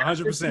you go.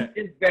 100%.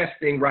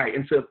 Investing right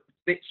into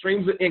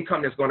streams of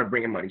income that's going to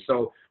bring in money.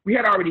 So we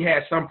had already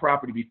had some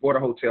property before the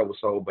hotel was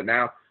sold, but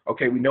now,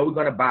 okay, we know we're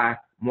going to buy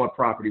more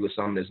property with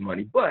some of this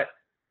money, but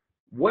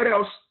what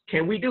else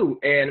can we do?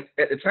 And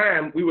at the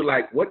time we were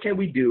like, what can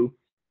we do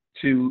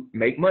to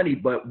make money?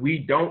 But we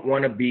don't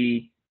want to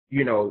be,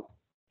 you know,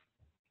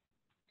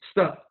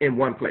 stuck in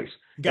one place.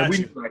 Gotcha. And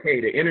we were like, hey,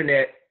 the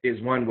internet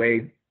is one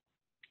way,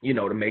 you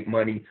know, to make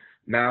money.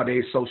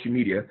 Nowadays, social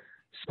media.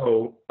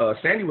 So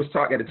Sandy was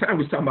talking, at the time,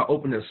 we was talking about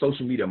opening a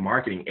social media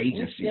marketing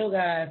agency.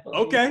 Okay.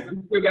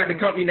 We still got the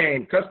company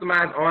name.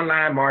 Customized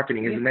Online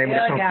Marketing is the name of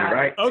the company,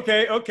 right?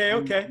 Okay. Okay.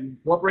 Okay. We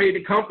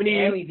incorporated the company.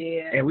 Yeah, we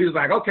did. And we was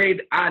like, okay,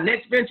 our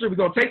next venture, we're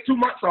going to take 2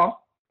 months off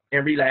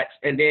and relax.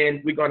 And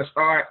then we're going to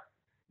start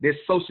this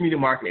social media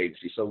marketing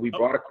agency. So we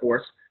brought a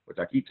course, which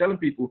I keep telling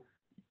people,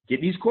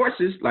 get these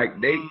courses, like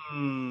they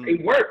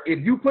work.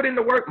 If you put in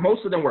the work,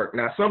 most of them work.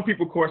 Now, some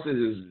people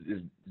courses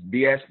is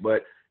BS,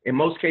 but in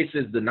most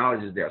cases, the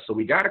knowledge is there. So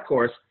we got a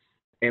course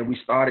and we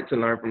started to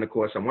learn from the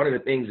course. And one of the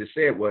things it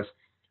said was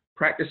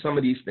practice some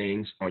of these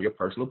things on your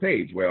personal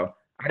page. Well,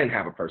 I didn't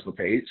have a personal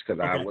page because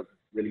I wasn't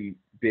really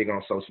big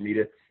on social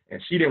media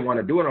and she didn't want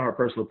to do it on her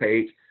personal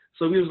page.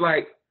 So we was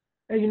like,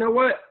 hey, you know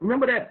what?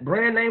 Remember that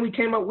brand name we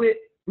came up with?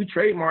 We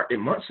trademarked it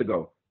months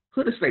ago,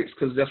 Hood Estates,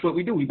 because that's what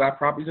we do. We buy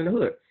properties in the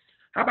hood.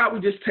 How about we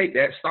just take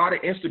that, start an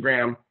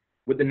Instagram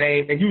with the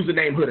name and use the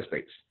name Hood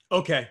Estates.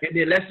 Okay. And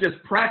then let's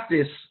just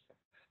practice,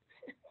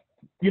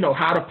 you know,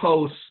 how to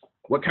post,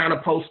 what kind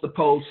of post to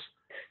post,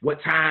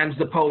 what times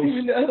to post,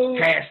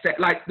 hashtag,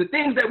 like the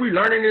things that we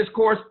learn in this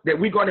course that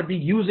we're going to be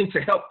using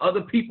to help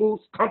other people's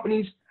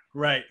companies.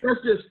 Right.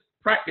 Let's just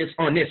practice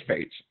on this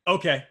page.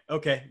 Okay.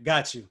 Okay.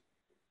 Got you.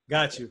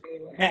 Got you.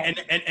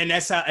 And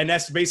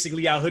that's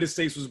basically how Hood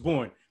Estates was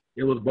born.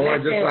 It was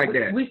born just like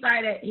that. We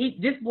started,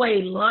 this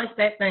boy launched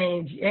that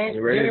thing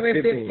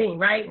January 15,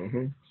 right?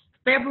 Mm-hmm.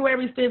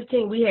 February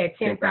 15, we had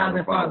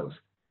 10,000 followers.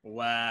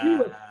 Wow. We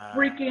were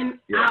freaking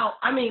out.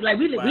 I mean, like,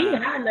 we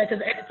didn't have nothing,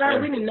 because at the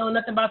time, we didn't know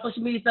nothing about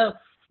social media, so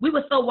we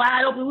were so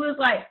wide open. We was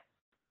like,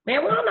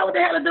 man, we don't know what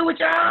the hell to do with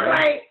y'all.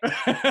 Like,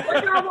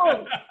 what y'all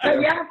want?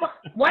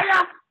 Why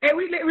y'all, and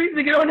we used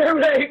to get on there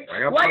like,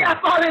 why y'all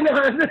following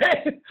us?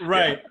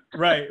 Right.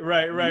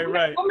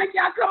 What make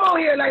y'all come on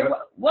here? Like,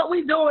 what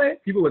we doing?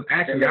 People was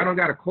asking, y'all don't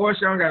got a course?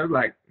 Y'all don't got,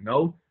 like,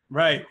 no.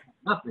 Right.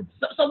 Nothing.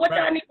 So what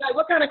y'all need, like,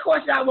 what kind of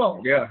course y'all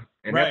want? Yeah.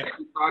 And that's how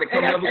we started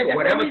coming up with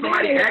whatever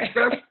somebody asked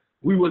us,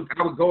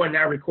 I would go and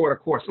now record a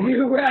course on it.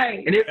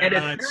 Right. And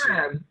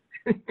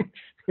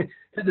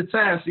at the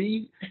time,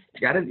 see,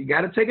 you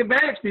gotta take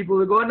advantage, people.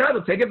 To go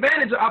another, take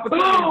advantage of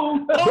opportunity.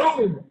 Boom.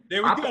 Boom.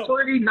 There we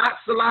Opportunity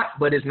knocks a lot,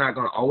 but it's not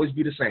gonna always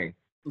be the same.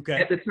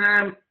 Okay. At the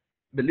time,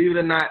 believe it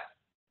or not,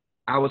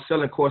 I was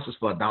selling courses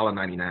for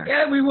 $1.99.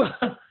 Yeah, we were.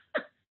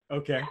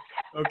 Okay.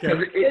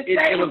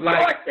 It was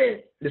like,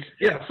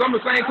 some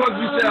of the same courses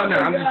we sell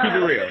now. I'm just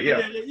keeping it real.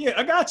 Yeah.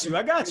 I got you.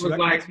 It was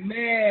like,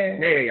 man,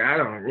 hey, I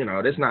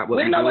don't, that's not what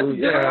we know what do.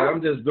 to do.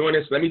 I'm just doing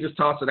this. Let me just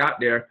toss it out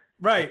there.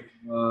 Right.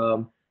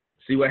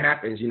 See what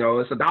happens. It's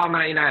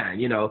 $1.99.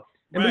 And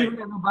believe it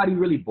or not, nobody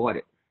really bought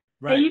it.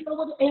 Right.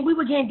 And, and we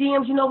were getting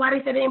DMs. You know why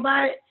they said they didn't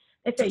buy it?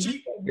 They said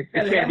it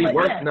can't be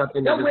worth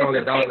nothing if it's only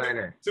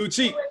 $1.99. Too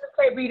cheap. It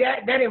can't be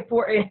that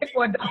important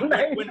for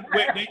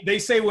 $1.99. They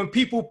say when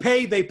people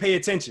pay, they pay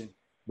attention.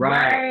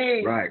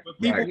 Right. When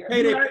people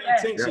pay, they pay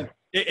attention.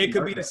 Yeah. It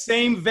could be the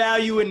same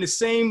value in the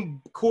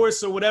same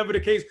course or whatever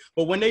the case,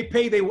 but when they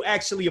pay, they will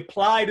actually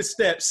apply the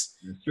steps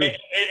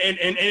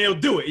and they'll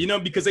do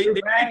it, because they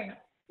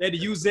had to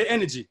use their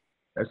energy.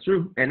 That's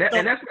true. And that's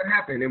what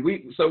happened. And we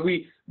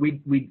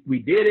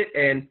did it,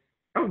 and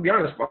I'm gonna be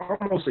honest,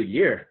 for almost a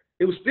year.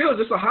 It was still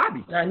just a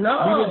hobby. I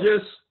know. We were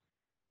just,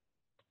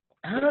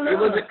 I don't know. It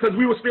wasn't because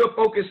we were still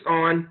focused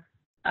on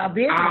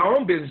our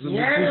own businesses, which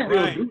we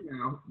still do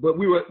now. But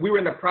we were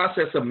in the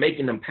process of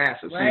making them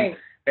passive. Right. So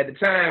at the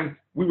time,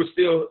 we were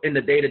still in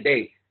the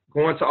day-to-day,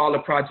 going to all the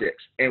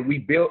projects. And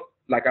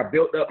I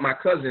built up my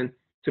cousin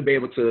to be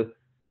able to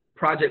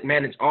project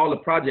manage all the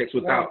projects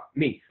without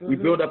me. Mm-hmm. We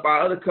built up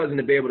our other cousin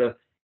to be able to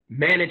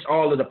manage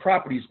all of the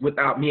properties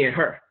without me and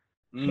her.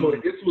 So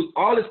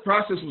all this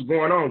process was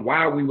going on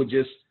while we were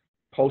just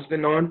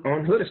posting on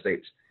Hood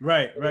Estates.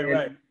 Right.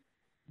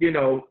 You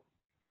know,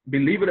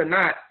 believe it or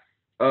not,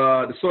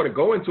 to sort of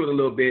go into it a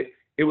little bit,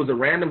 it was a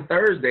random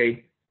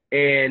Thursday,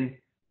 and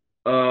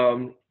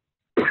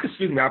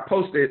excuse me, I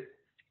posted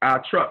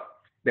our truck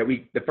that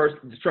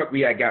the truck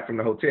we had got from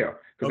the hotel,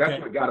 because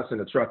that's what got us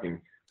into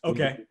trucking.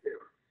 Okay.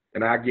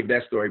 And I'll give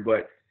that story.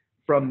 But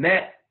from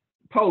that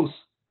post,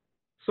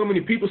 so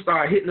many people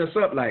started hitting us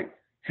up like,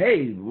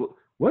 hey,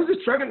 what's this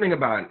trucking thing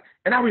about?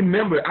 And I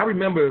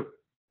remember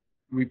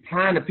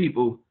replying to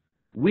people,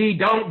 we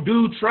don't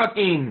do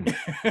trucking.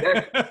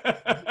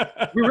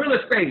 We're real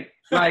estate.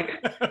 Like,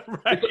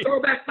 it's a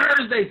Throwback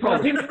Thursday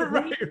post.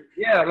 Right.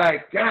 Yeah,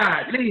 like,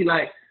 God,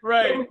 like,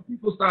 right. So many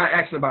people started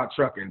asking about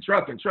trucking.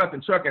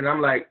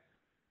 I'm like,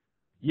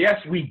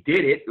 yes, we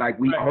did it. Like,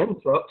 we own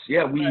trucks.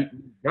 Yeah, we've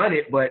done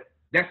it, but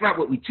that's not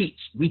what we teach.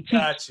 We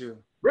teach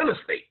real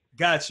estate.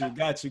 Got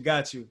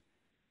you.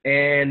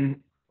 And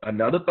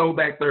another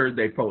Throwback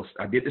Thursday post.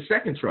 I did the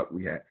second truck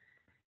we had.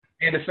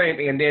 And the same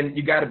thing. And then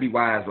you got to be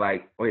wise,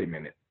 like, wait a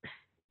minute.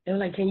 They're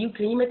like, can you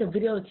make a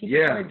video to teach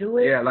me how to do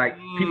it? Yeah, like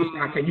people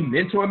start, can you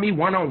mentor me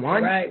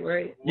one-on-one?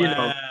 Right. You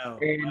know,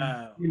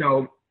 and you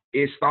know,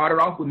 it started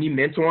off with me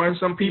mentoring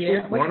some people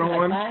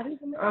one-on-one.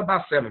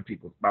 About 7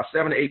 people, about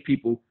 7 to 8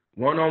 people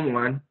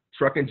one-on-one.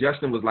 Trucking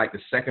Justin was like the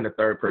second or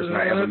third person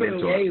I ever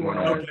mentored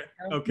one-on-one.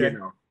 Okay. You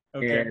know?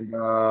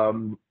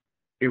 And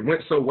it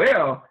went so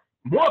well,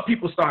 more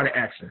people started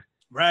asking.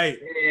 Right.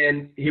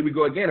 And here we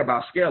go again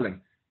about scaling.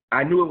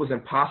 I knew it was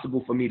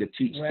impossible for me to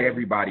teach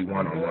everybody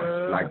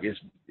one-on-one. Like,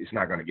 it's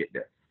not going to get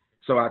there.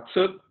 So I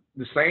took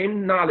the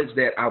same knowledge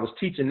that I was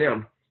teaching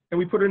them, and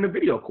we put it in a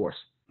video course.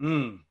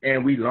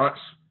 And we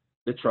launched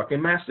the Trucking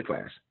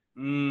Masterclass.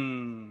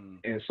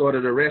 And sort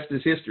of the rest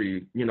is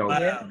history. You know,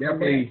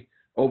 definitely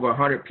over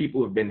 100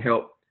 people have been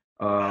helped.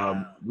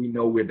 We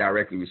know we're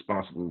directly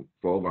responsible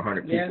for over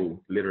 100 people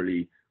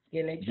literally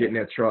getting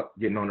their truck,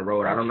 getting on the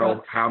road. I don't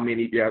know how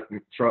many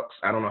trucks.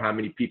 I don't know how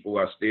many people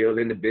are still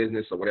in the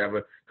business or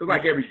whatever. Because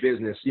like every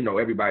business, you know,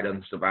 everybody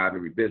doesn't survive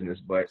every business.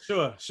 But,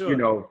 sure. You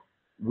know,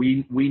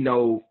 we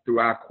know through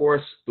our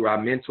course, through our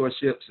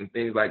mentorships and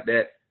things like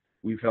that,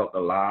 we've helped a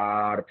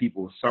lot of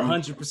people. Some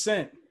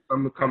 100%.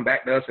 Some will come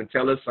back to us and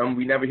tell us. Some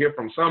we never hear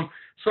from.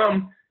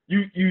 Some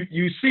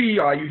you see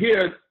or you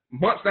hear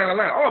months down the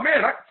line. Oh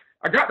man,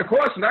 I got the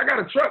course and I got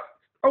a truck.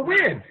 Oh,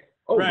 when?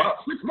 Oh, about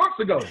 6 months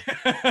ago.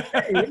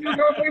 Hey, you gonna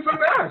say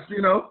something else,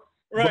 you know?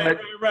 Right.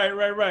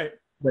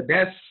 But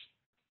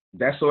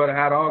that's sort of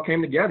how it all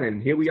came together,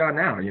 and here we are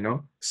now, you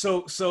know.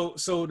 So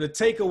the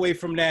takeaway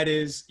from that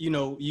is, you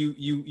know,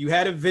 you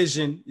had a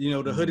vision, you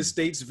know, the Hood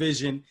Estates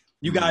vision.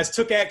 You guys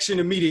took action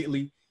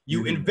immediately.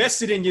 You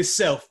invested in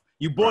yourself.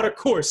 You bought a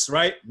course,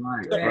 right?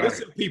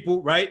 Listen,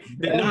 people, right?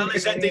 The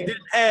knowledge that they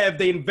didn't have,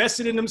 they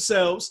invested in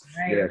themselves.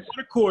 They bought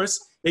a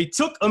course. They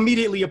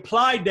immediately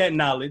applied that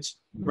knowledge,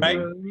 right?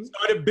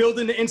 Started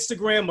building the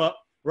Instagram up,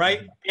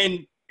 right?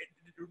 And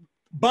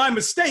by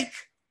mistake,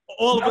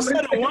 all of a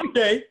sudden one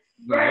day,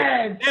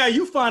 now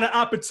you find an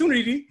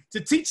opportunity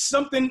to teach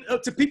something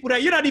to people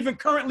that you're not even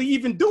currently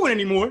even doing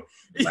anymore.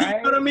 You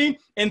know what I mean?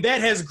 And that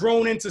has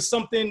grown into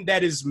something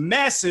that is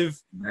massive.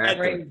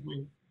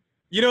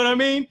 You know what I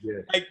mean?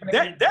 Like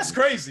that's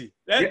crazy.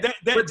 That's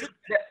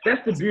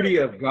the beauty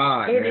of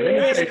God,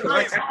 man. I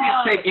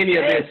can't take any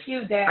of this.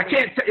 I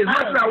can't. As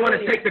much as I want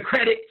to take the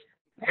credit,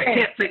 I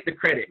can't take the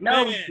credit.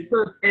 No.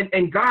 Because,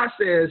 and God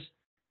says,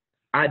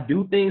 I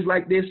do things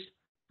like this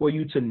for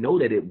you to know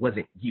that it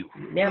wasn't you.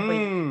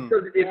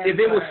 Because if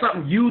it was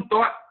something you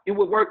thought it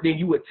would work, then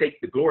you would take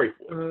the glory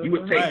for it. You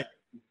would take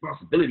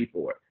responsibility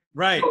for it.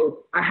 Right.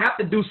 So I have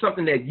to do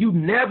something that you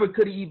never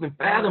could have even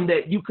fathomed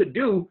that you could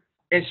do,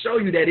 and show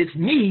you that it's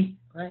me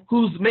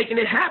who's making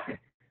it happen.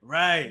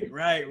 Right.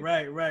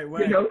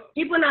 You know?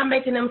 People not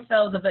making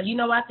themselves available. You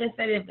know, I can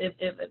say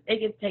if they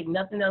can take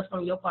nothing else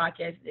from your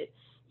podcast, that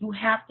you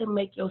have to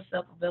make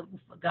yourself available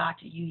for God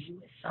to use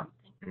you as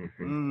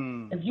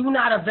something. If you're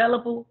not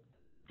available,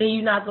 then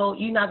you're not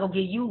gonna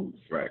get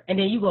used. Right. And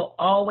then you will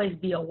always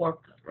be a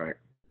worker. Right.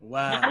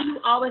 Wow. Now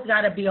you always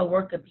gotta be a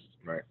worker bee.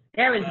 Right.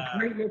 There is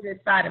greatness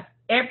inside of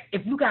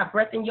if you got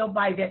breath in your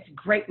body, that's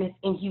greatness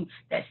in you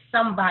that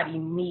somebody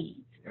needs.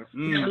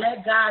 Now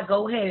let God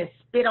go ahead and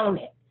spit on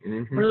that,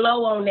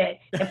 blow on that,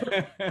 and put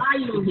fire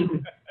in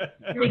you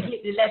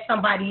to let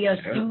somebody else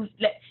use.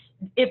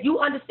 If you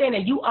understand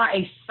that you are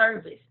a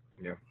service,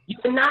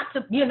 you're not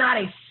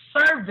a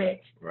servant.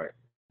 Right.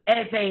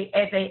 As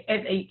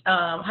a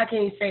how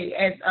can you say,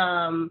 as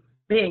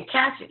being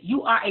captured,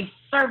 you are a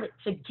servant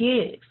to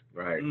give.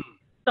 Right.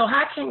 So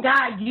how can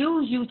God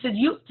use you to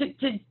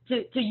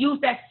use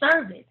that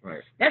service?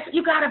 Right. That's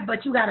you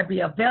gotta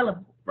be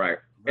available. Right.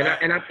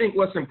 And I think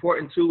what's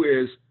important too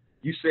is,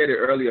 you said it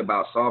earlier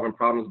about solving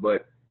problems,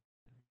 but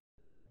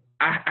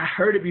I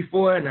heard it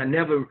before and I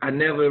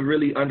never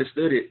really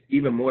understood it,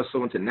 even more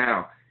so until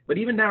now. But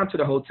even down to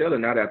the hotel,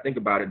 and now that I think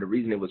about it, the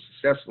reason it was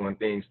successful and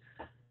things,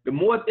 the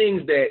more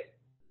things that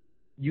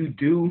you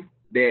do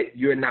that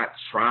you're not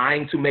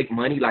trying to make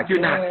money, like you're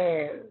not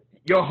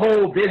your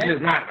whole business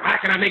not, how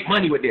can I make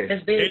money with this?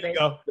 That's big, There you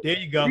go. There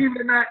you go. Believe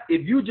it or not,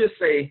 if you just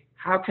say,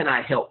 how can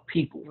I help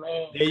people?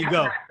 Man. There you How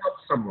go. can I help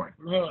someone?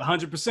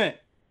 100%.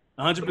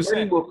 Money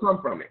 100%. will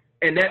come from it.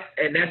 And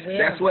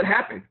that's what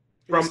happened.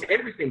 From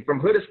everything, from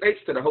Hood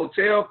Estates to the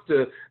hotel,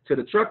 to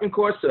the trucking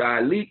course, to our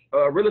elite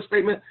real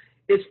estate,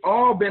 it's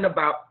all been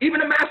about, even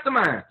the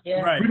mastermind.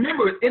 Yeah. Right.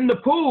 Remember, in the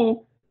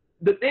pool,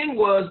 the thing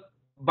was,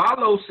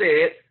 Balo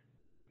said,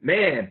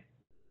 man,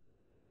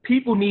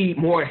 people need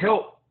more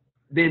help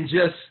than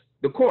just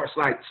the course.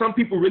 Like, some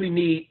people really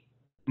need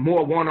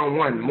more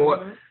one-on-one,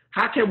 more.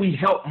 How can we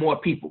help more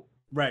people?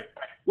 Right.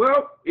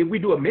 Well, if we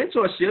do a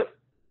mentorship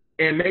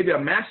and maybe a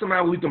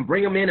mastermind, we can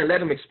bring them in and let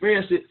them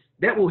experience it,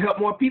 that will help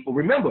more people.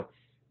 Remember,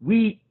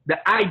 the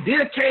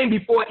idea came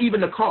before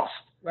even the cost.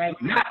 Right.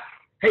 Not,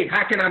 hey,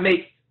 how can I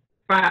make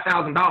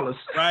 $5,000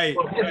 Right.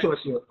 for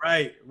mentorship?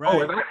 Right.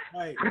 Oh, if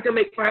I can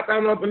make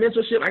 $5,000 for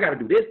mentorship, I got to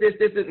do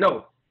this.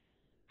 No.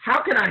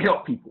 How can I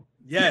help people?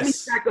 Let me Yes.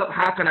 stack up,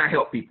 how can I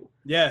help people?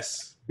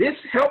 Yes. This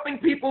helping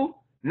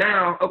people,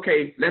 now,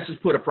 okay, let's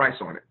just put a price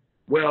on it.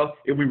 Well,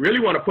 if we really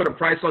want to put a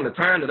price on the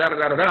time,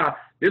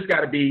 this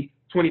got to be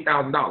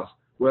 $20,000.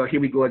 Well, here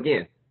we go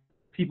again.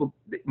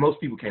 Most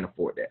people can't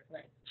afford that.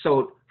 Right.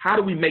 So how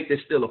do we make this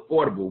still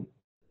affordable,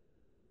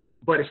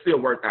 but it's still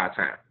worth our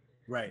time?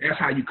 Right. That's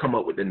how you come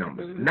up with the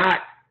numbers.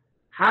 Not,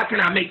 how can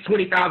I make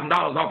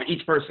 $20,000 off of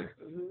each person?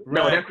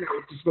 No, Right. that's not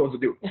what you're supposed to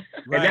do.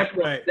 Right,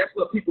 And that's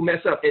what people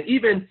mess up. And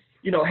even,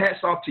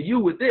 hats off to you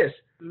with this.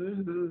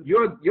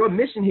 Your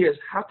mission here is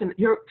how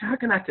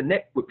can I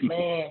connect with people?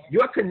 Man.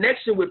 Your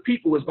connection with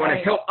people is going to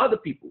help other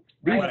people.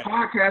 These Right.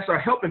 podcasts are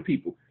helping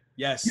people.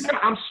 Yes.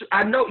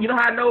 I know. You know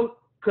how I know?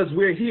 Because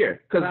we're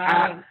here. Because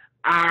Right.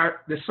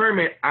 our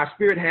discernment, our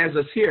spirit has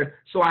us here.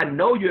 So I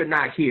know you're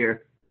not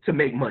here to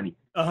make money.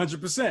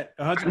 100%.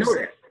 I know 100%.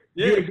 that.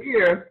 Yeah. You're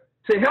here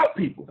to help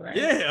people. Right.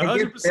 Yeah. And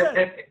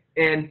 100%.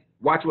 and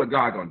watch what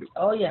God gonna do.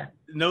 Oh yeah.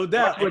 No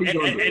doubt. That's what he's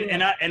gonna do.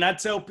 And I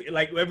tell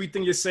like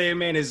everything you're saying,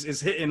 man,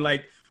 is hitting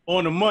like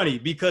on the money,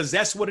 because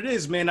that's what it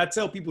is, man. I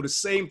tell people the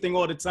same thing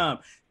all the time.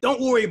 Don't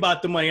worry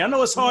about the money. I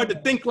know it's hard to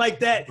think like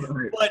that,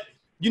 but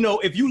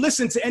if you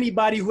listen to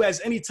anybody who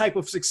has any type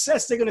of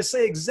success, they're gonna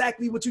say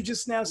exactly what you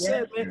just now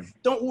said, man.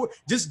 Don't worry.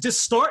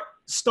 Just start.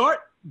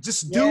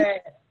 Just do. Yeah.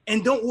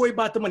 And don't worry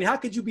about the money. How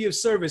could you be of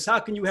service? How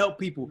can you help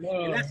people?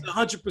 Man. And that's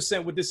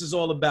 100% what this is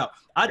all about.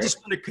 I just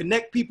want to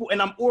connect people,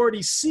 and I'm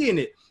already seeing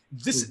it.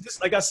 This,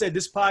 like I said,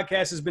 this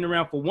podcast has been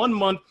around for 1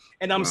 month,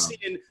 and I'm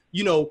seeing,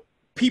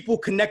 people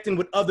connecting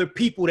with other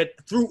people that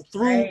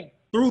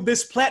through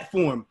this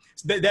platform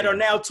that are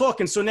now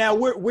talking. So now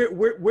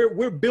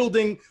we're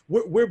building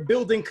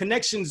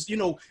connections.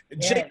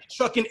 Jake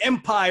Trucking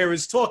Empire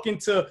is talking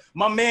to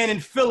my man in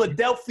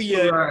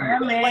Philadelphia,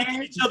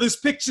 liking each other's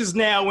pictures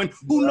now, and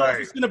who knows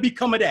what's gonna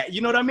become of that.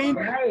 You know what I mean?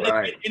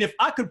 Right. And if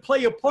I could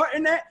play a part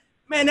in that,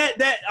 man,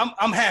 that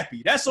I'm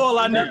happy. That's all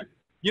I need.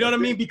 You know what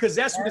I mean? Because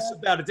that's what it's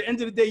about. At the end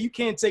of the day, you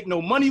can't take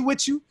no money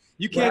with you.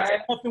 You can't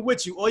take nothing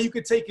with you. All you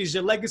can take is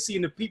your legacy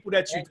and the people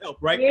that you've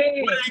helped, right?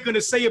 Yeah. What are they going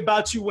to say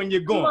about you when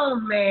you're gone? Come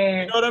on,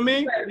 man. You know what I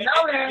mean?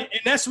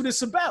 And that's what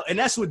it's about. And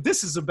that's what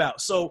this is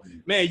about. So,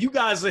 man, you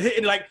guys are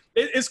hitting like,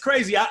 it's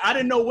crazy. I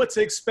didn't know what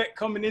to expect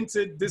coming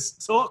into this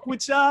talk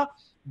with y'all.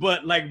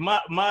 But like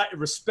my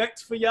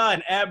respect for y'all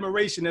and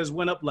admiration has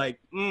went up like,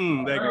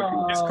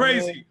 it's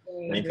crazy.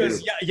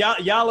 Because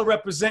y'all are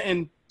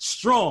representing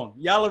strong.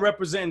 Y'all are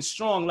representing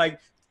strong. Like,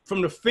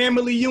 from the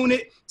family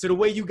unit to the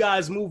way you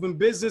guys move in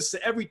business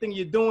to everything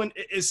you're doing,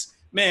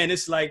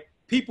 it's like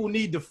people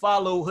need to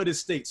follow Hood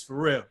Estates for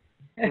real.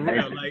 For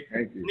real. Like,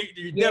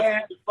 you definitely need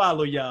to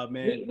follow y'all,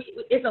 man.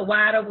 It's a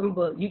wide open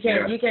book. You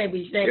can't be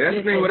saying. Yeah, that's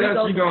the thing with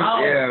us. You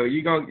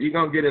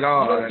gonna get it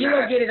all. You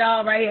gonna get it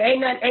all right here. Ain't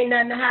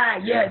nothing to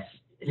hide.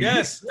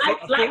 Yes.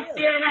 Life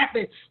still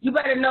happens. You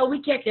better know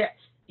we catch it.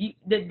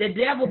 The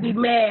devil be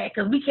mad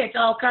because we catch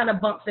all kind of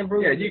bumps and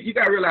bruises. Yeah, you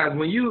gotta realize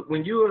when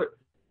you're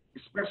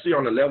especially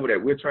on the level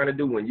that we're trying to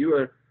do, when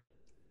you're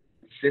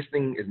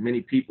assisting as many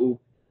people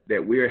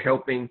that we're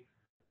helping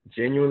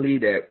genuinely,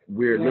 that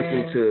we're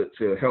looking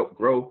to help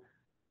grow,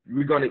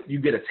 you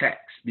get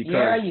attacked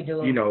because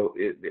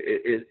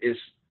it's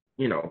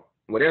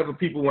whatever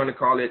people want to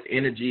call it,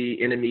 energy,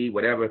 enemy,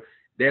 whatever.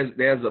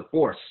 There's a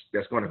force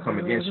that's going to come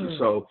against you.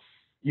 So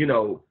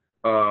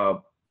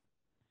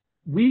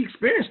we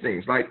experience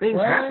things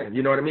happen.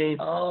 You know what I mean?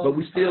 But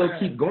we still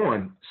keep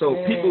going.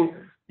 So people,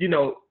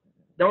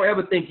 don't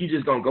ever think you're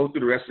just gonna go through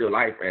the rest of your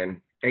life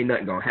and ain't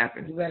nothing gonna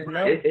happen. You better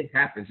know. It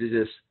happens. It's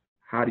just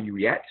how do you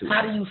react to it?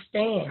 How do you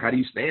stand? How do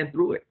you stand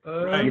through it?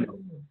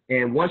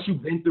 And once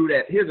you've been through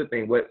that, here's the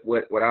thing. What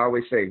I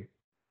always say,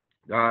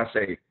 God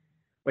say,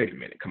 wait a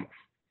minute, come on.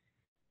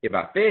 If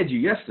I fed you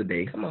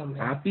yesterday,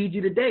 I'll feed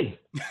you today.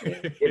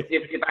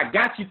 if I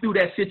got you through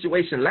that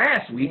situation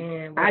last week,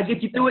 I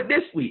get you through it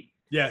this week.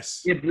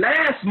 Yes. If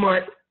last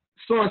month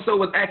so-and-so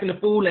was acting a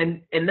fool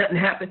and nothing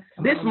happened,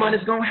 this month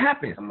it's going to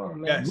happen. Come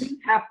on, man. Yes. We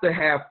have to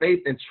have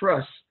faith and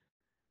trust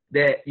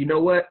that,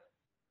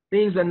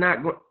 things are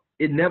not going,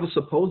 it's never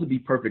supposed to be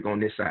perfect on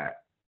this side.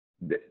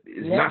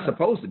 It's not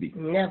supposed to be.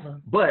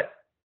 Never. But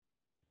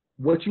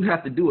what you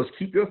have to do is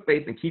keep your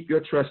faith and keep your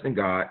trust in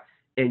God,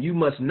 and you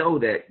must know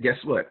that, guess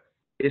what?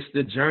 It's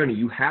the journey.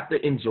 You have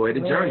to enjoy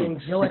the journey.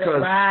 Enjoy because the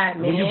ride,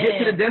 man. when you get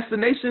to the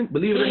destination,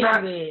 believe it or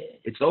not,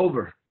 it's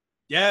over.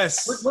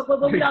 Yes.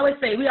 What we always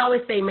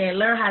say, man,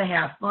 learn how to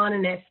have fun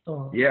in that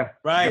storm. Yeah.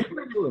 Right.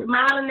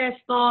 Smile in that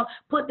storm.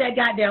 Put that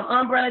goddamn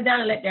umbrella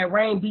down and let that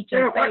rain beat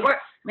your face.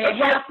 Man,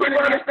 have fun in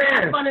that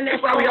storm.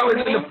 That's why we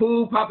always in the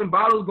pool, popping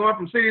bottles, going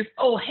from cities.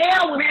 Oh,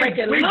 hell was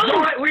breaking loose.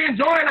 We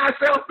enjoying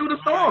ourselves through the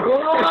storm.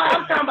 Oh,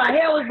 I'm talking about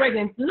hell was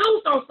breaking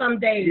loose on some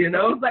days. You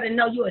know? You better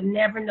know you will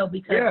never know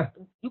because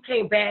you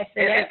can't bash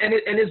that. And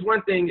it's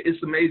one thing,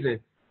 it's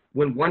amazing.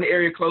 When one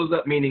area closed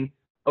up, meaning,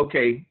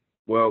 okay,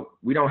 well,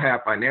 we don't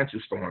have financial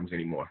storms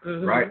anymore,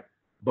 right?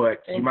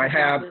 But you might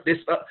have this.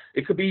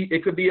 It could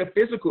be a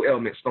physical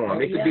ailment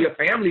storm. It could be a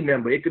family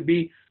member. It could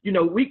be,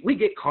 we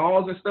get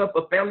calls and stuff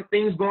of family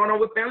things going on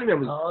with family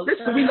members.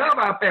 Listen, we love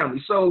our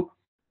family, so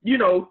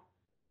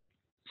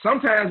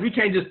sometimes we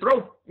can't just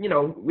throw. We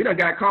done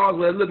got calls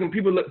where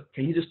people look.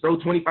 Can you just throw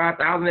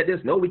 25,000 at this?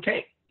 No, we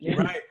can't.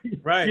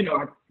 Right.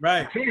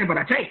 I can, but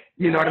I can't.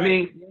 You know what I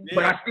mean? Yeah.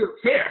 But I still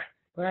care.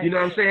 Right. You know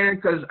what I'm saying?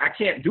 Because I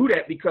can't do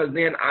that because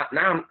then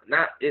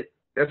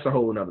that's a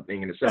whole other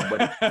thing in itself.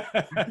 But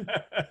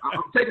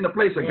I'm taking the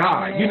place of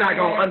God. You're not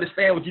going to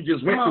understand what you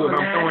just went through if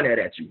I'm throwing that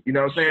at you. You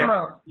know what I'm saying?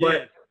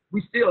 But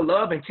we still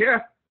love and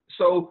care.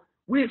 So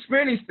we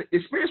experience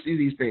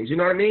these things. You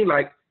know what I mean?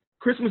 Like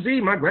Christmas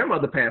Eve, my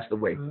grandmother passed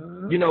away.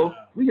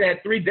 We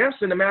had 3 deaths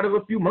in a matter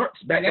of a few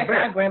months back to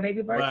back. My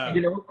grandbaby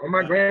birthday. Wow. On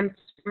my grandson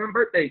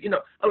birthday.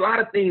 A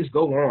lot of things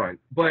go on.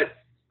 But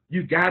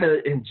you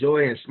gotta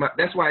enjoy and smile.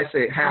 That's why I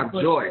say have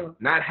joy,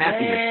 not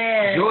happiness.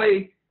 Yeah.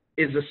 Joy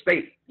is a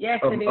state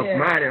of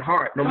mind and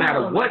heart, no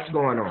matter what's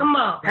going on. Come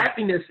on.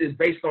 Happiness is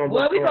based on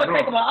what's going on. Well, we're gonna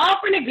take them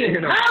offering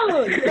again.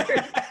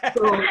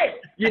 So,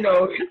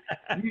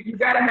 you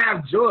gotta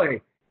have joy,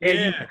 and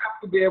you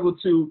have to be able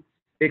to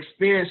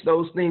experience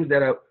those things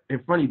that are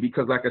in front of you.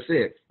 Because, like I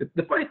said,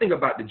 the funny thing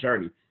about the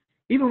journey,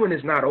 even when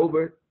it's not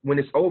over, when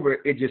it's over,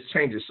 it just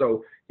changes.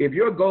 So if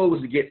your goal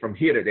was to get from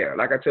here to there,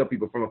 like I tell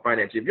people from a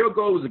financial, if your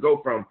goal was to go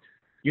from,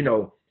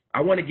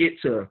 I want to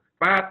get to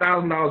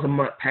 $5,000 a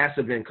month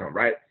passive income,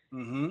 right?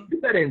 You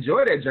better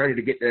enjoy that journey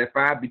to get to that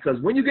 5, because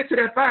when you get to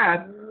that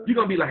 5, you're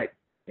going to be like,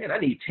 man, I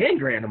need 10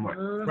 grand a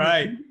month.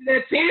 Right.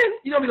 That 10,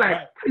 you're going to be like,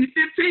 I need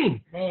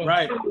 15.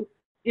 Right. So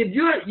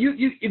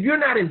if you're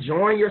not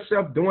enjoying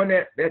yourself during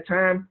that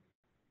time,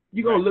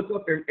 you're going to look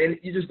up and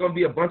you're just going to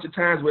be a bunch of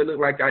times where it looks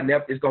like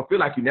it's going to feel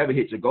like you never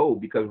hit your goal,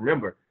 because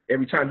remember,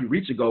 every time you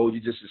reach a goal, you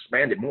just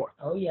expand it more.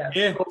 Oh, yeah.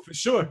 Yeah, so, for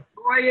sure.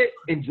 Enjoy it.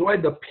 Enjoy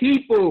the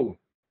people.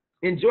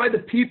 Enjoy the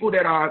people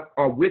that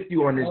are with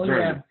you on this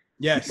journey.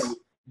 Yeah. Yes.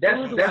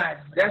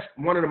 That's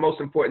one of the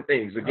most important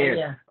things.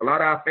 Again, a lot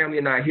of our family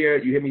and I here,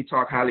 you hear me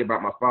talk highly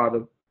about my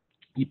father.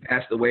 He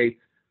passed away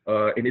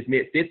in his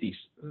mid-50s,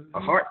 a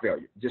heart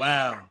failure. Just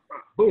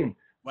boom.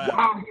 Wow.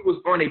 While he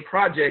was on a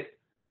project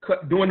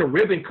doing the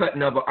ribbon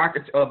cutting of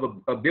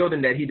a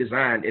building that he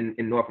designed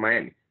in North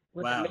Miami.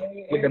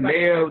 With the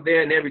mayor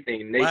there and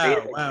everything. And they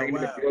named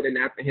the building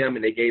after him,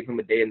 and they gave him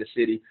a day in the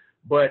city.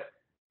 But,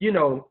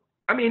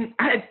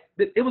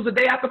 it was the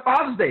day after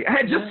Father's Day. I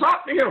had just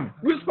talked to him.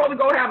 We were supposed to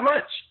go have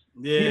lunch.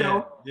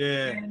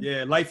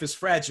 Yeah. Life is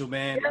fragile,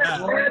 man. Yeah,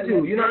 it's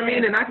fragile. You know what I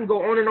mean? And I can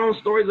go on and on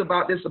stories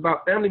about this,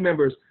 about family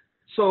members.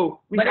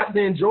 So we have to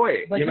enjoy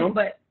it.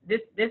 But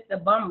this the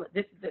bummer.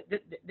 This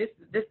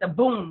the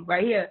boom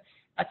right here.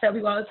 I tell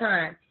people all the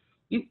time,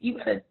 you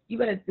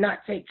better not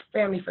take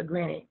family for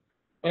granted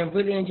and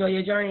really enjoy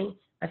your journey.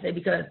 I say,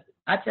 because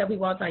I tell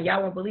people all the time,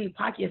 y'all won't believe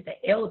Pocky is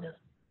the elder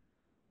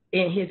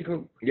in his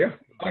group. Yeah.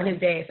 On his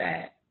dad's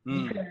side.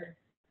 Because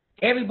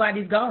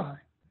everybody's gone.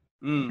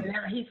 And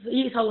now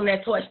he's holding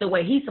that torch the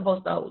way he's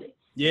supposed to hold it.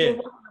 Yeah. He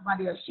didn't want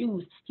nobody else's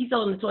shoes. He's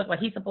holding the torch like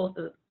he's supposed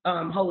to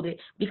hold it,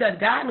 because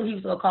God knew he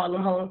was gonna call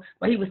him home,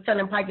 but he was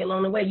telling Pikey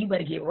along the way, you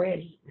better get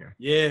ready.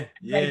 Yeah.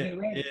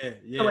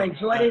 So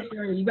enjoy this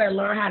journey. You better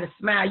learn how to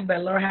smile. You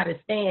better learn how to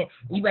stand.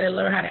 You better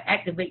learn how to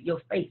activate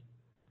your faith.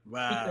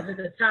 Wow. Because it's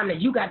the time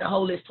that you got to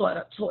hold this torch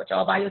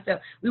all by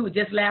yourself. We were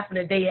just laughing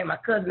today at my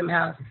cousin's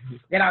house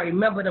that I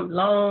remember them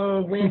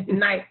long Wednesday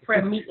night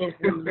prayer meetings,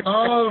 them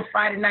long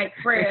Friday night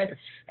prayers,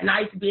 and I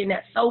used to be in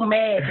that so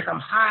mad because I'm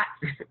hot.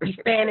 We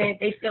standing,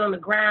 they still on the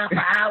ground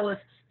for hours,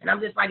 and I'm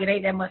just like, it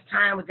ain't that much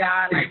time with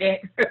God like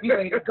that. We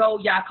ready to go.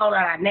 Y'all calling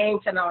out our name,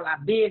 telling all our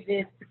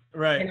business,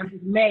 right? And I'm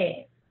just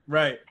mad.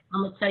 Right.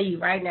 I'm gonna tell you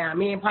right now,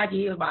 me and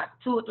Pocky, it was about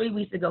 2 or 3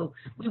 weeks ago,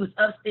 we was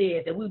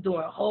upstairs and we were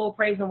doing a whole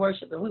praise and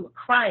worship, and we were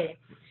crying,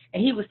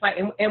 and he was like,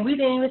 and we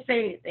didn't even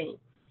say anything.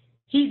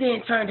 He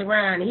then turned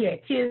around and he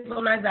had tears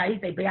on his eyes. He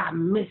said, babe, I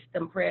missed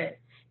them prayers.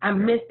 I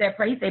missed that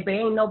prayer. He said,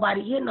 babe, ain't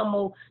nobody here no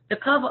more to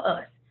cover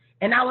us.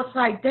 And I was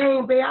like,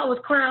 dang, babe, I was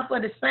crying for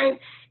the same.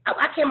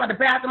 I came out the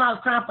bathroom, I was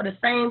crying for the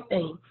same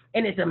thing.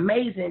 And it's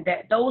amazing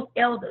that those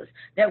elders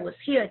that was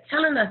here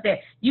telling us that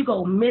you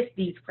gonna miss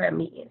these prayer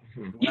meetings.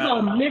 You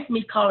gonna miss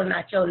me calling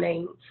out your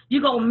name.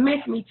 You gonna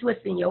miss me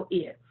twisting your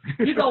ear.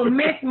 You gonna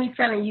miss me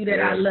telling you that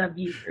I love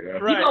you. Yeah.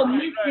 You gonna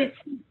miss this.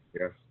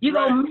 Yeah. You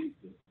gonna miss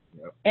it.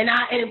 Yep. And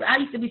I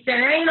used to be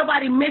saying, ain't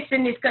nobody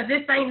missing this because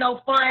this ain't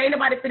no fun. Ain't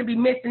nobody finna be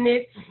missing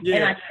this. Yeah.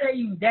 And I tell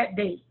you that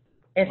day,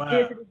 and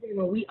still to this day,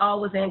 when we all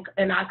was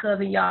in our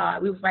cousin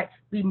yard, we was like,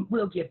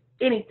 we'll give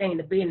anything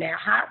to be in that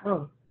hot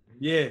room.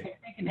 Yeah. And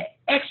taking that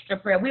extra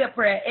prayer. We'll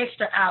pray an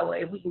extra hour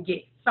if we can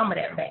get some of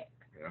that back.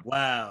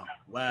 Wow.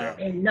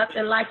 And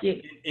nothing like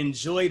it.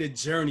 Enjoy the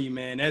journey,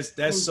 man.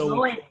 That's so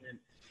Enjoy important.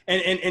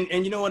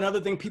 And you know,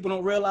 another thing people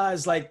don't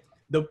realize, like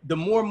the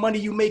more money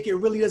you make, it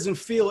really doesn't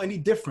feel any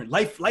different.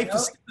 Life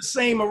is the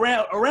same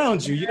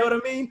around you. You know what I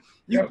mean?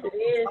 You go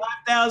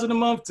 $5,000 a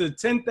month to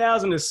 $10,000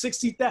 to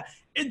 $60,000.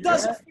 It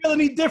doesn't feel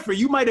any different.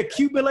 You might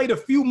accumulate a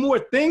few more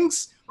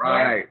things.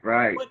 Right.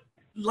 But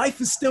life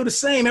is still the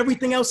same.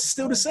 Everything else is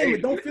still the same.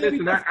 It don't feel any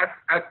different.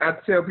 I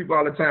tell people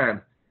all the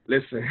time,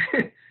 listen,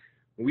 when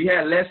we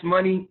had less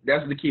money,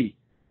 that's the key.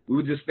 We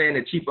would just stay in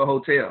the cheaper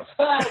hotels.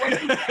 But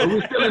we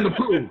were still in the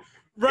pool.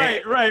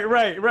 Right. If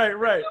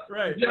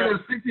you had a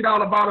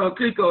 $60 bottle of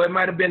Clico, it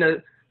might have been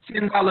a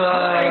 $10 I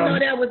know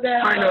that was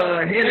kind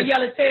of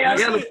Yellowtail. or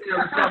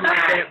something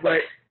like that.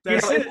 But you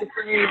know,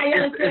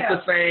 it's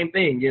the same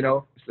thing. You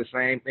know, it's the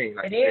same thing.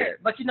 Like it is.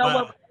 But you know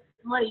what?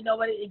 Money, you know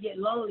what? It get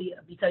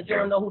lonelier because you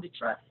don't know who to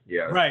trust.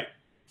 Yeah. Right.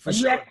 When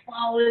you have to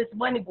follow this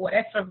money, boy,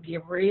 that circle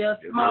get real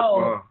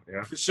small.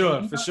 Yeah. For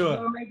sure. You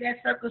don't make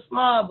that circle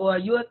small, boy.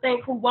 You'll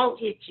think who won't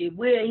hit you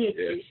will hit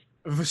you.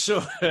 For sure.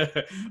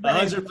 100%.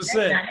 That's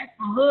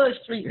from Hood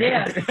Street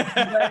there.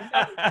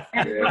 That's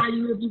why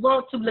you, if you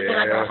want to, looking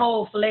like a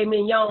whole filet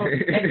mignon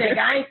and think,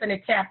 I ain't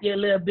finna tap you a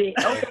little bit.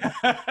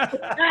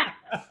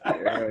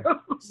 Okay.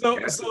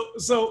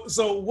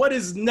 So what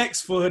is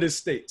next for Hood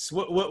Estates?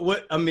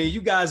 What I mean,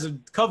 you guys have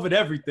covered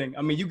everything.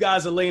 I mean, you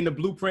guys are laying the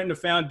blueprint and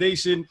the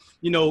foundation,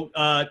 you know,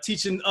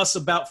 teaching us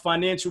about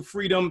financial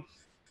freedom.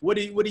 What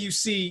do you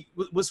see?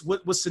 What's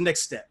the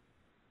next step?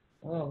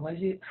 Oh,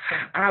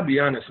 I'll be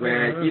honest,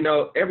 man. You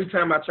know, every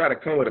time I try to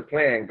come with a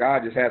plan,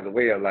 God just has a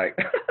way of like.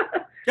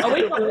 Let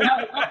me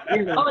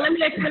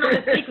let you know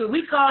the secret.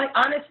 We call it,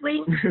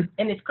 honestly,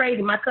 and it's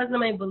crazy. My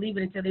cousin ain't believe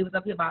it until they was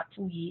up here about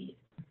 2 years.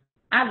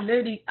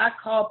 I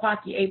call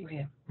Pocky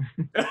Abraham.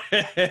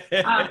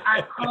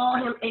 I call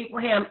him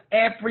Abraham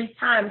every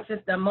time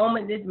since the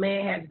moment this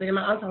man has been in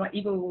my uncle,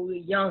 even when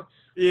we were young.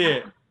 Yeah.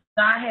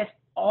 God has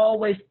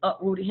always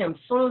uprooted him. As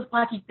soon as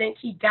Pocky think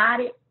he got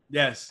it,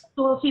 yes. As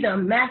soon as he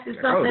done mastered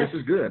something, this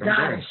is good.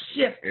 God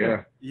shifted.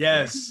 Yeah.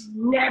 Yes. He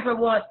never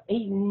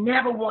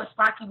wants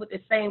Pocky with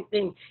the same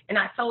thing. And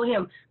I told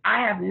him,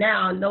 I have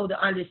now know to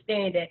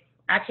understand that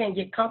I can't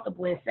get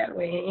comfortable in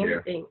settling in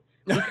anything.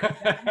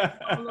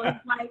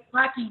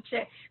 Pocky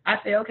check. I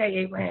said, okay,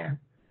 Abraham.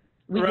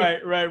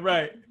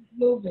 Right.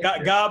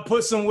 God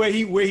puts him where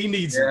he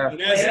needs him.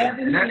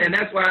 And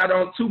that's why I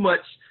don't too much.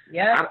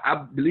 Yeah. I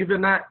believe it or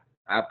not,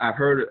 I've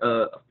heard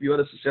a few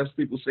other successful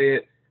people say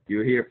it.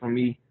 You'll hear from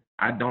me.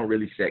 I don't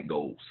really set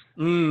goals,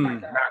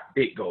 not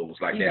big goals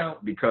like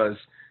that, because,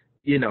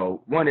 you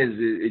know, one is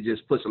it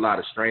just puts a lot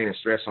of strain and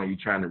stress on you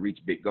trying to reach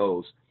big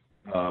goals.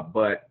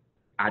 But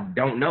I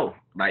don't know.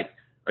 Like,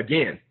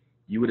 again,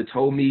 you would have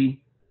told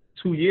me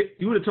 3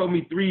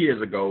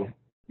 years ago,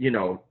 you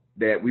know,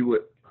 that we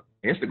would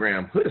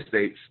Instagram Hood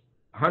Estates,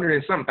 100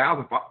 and something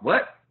thousand.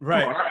 What?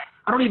 Right.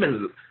 I'm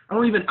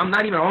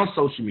not even on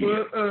social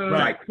media.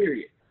 Like,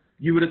 period.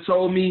 You would have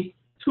told me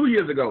 2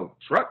 years ago,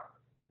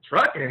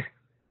 trucking.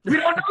 We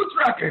don't know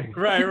trucking.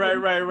 Right.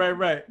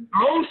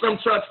 I own some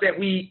trucks that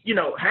we, you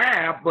know,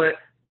 have, but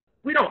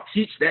we don't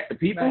teach that to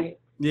people. Right.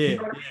 Yeah. You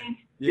know what I mean?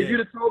 If you'd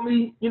have told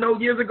me, you know,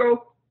 years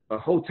ago, a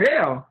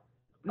hotel.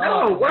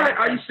 No, what?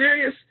 Are you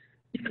serious?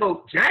 You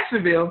know,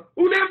 Jacksonville.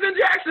 Who lives in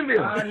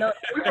Jacksonville? No.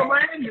 We're from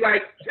Miami,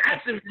 like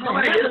Jacksonville.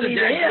 Nobody lives in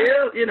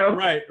Jacksonville, you know.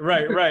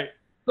 Right.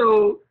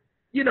 So,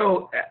 you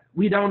know,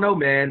 we don't know,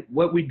 man.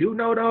 What we do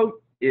know, though,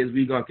 is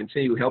we're going to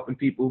continue helping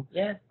people,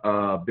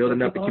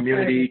 building up the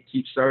community,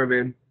 keep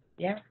serving.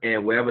 Yeah.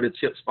 And wherever the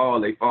chips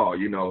fall, they fall,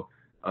 you know.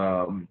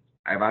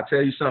 If I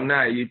tell you something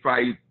now, you'd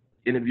probably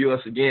interview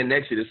us again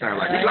next year. This time,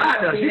 like, you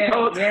lied to us. You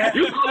told us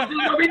you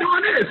going to be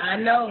doing this. I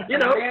know. You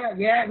know.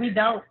 Yeah, we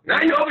don't.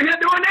 Now you over here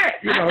doing that.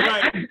 You know,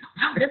 right?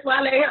 That's why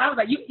I was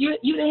like, you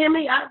didn't hear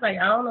me? I was like,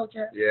 I don't know,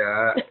 Chuck.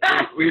 Yeah,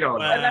 we don't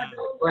know.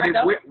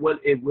 But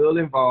it will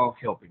involve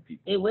helping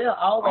people. It will,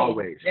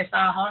 always. That's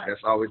our heart.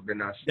 That's always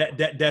been us.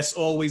 That's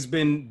always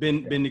been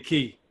the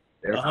key.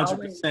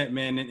 100%,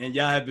 man. And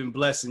y'all have been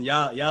blessed, and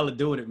y'all are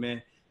doing it,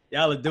 man.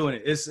 Y'all are doing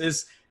it.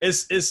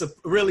 It's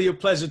really a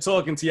pleasure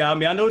talking to y'all. I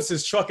mean, I know this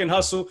is Truck and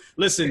Hustle.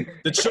 Listen,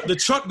 the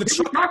truck. Did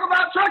we talk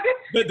about trucking?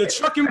 The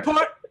trucking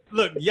part.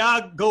 Look,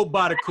 y'all go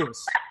buy the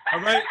course.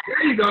 All right.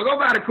 There you go. Go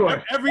buy the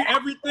course.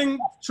 Everything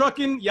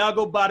trucking, y'all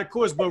go buy the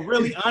course. But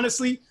really,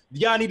 honestly,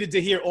 y'all needed to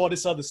hear all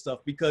this other stuff,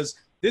 because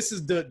this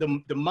is the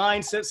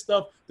mindset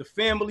stuff, the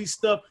family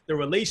stuff, the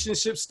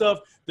relationship stuff,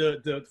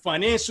 the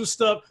financial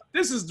stuff.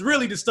 This is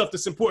really the stuff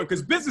that's important,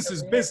 because business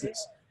is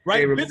business, right?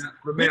 Hey,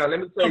 Ramel, let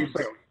me tell you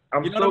something.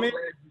 I'm so glad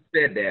you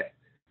said that,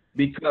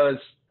 because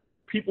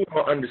people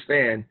don't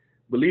understand.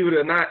 Believe it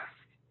or not,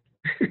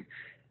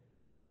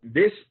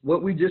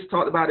 what we just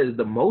talked about is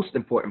the most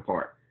important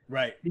part.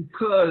 Right.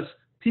 Because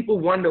people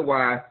wonder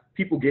why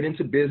people get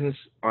into business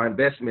or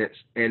investments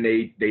and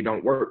they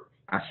don't work.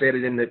 I said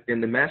it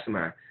in the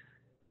mastermind.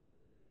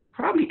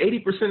 Probably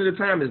 80% of the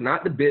time is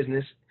not the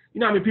business. You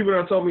know how many people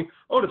have told me,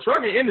 oh, the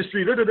trucking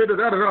industry, oh,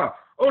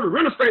 the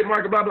real estate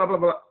market, blah, blah, blah,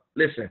 blah.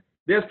 Listen,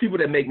 there's people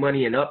that make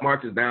money in up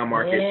markets, down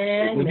markets.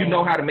 When you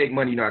know how to make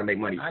money, you know how to make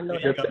money. I know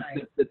that's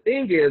right. The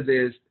thing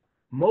is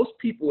most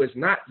people, it's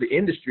not the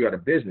industry or the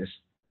business.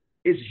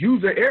 It's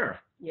user error.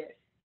 Yes.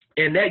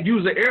 And that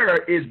user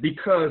error is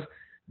because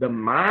the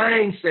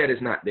mindset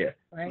is not there.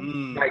 Right.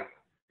 Like,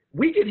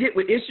 we get hit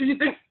with issues. You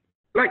think,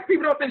 like,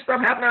 people don't think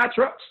stuff happen to our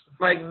trucks.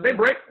 Like, they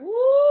break.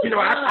 You know,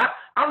 I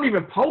don't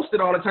even post it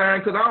all the time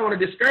because I don't want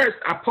to discourage.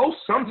 I post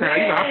sometimes.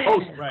 You know, I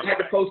post. Right. I have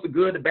to post the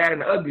good, the bad,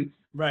 and the ugly.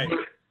 Right. But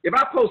if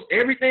I post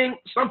everything,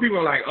 some people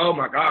are like, "Oh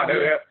my God,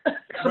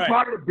 that's a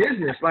part of the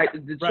business." Like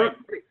the truck,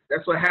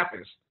 that's what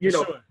happens. You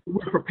know,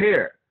 we're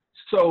prepared.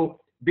 So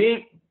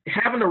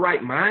having the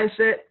right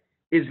mindset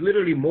is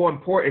literally more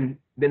important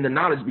than the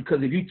knowledge,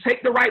 because if you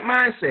take the right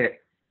mindset,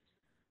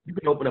 you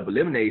can open up a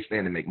lemonade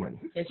stand and make money.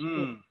 Has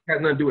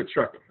nothing to do with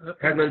trucking.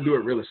 Has nothing to do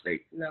with real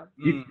estate. No.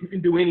 You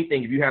can do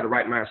anything if you have the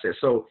right mindset.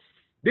 So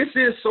this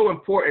is so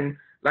important.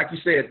 Like you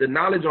said, the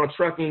knowledge on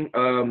trucking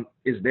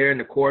is there in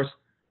the course,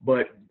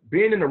 but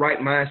being in the right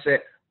mindset,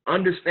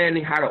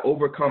 understanding how to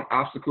overcome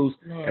obstacles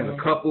as a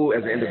couple,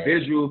 as an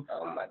individual,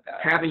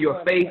 having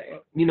your faith.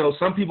 You know,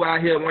 some people out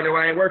here wonder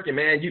why I ain't working,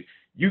 man. You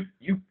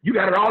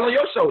got it all on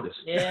your shoulders.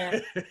 Yeah.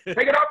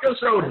 Take it off your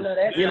shoulders.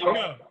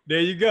 There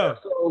you go.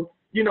 So,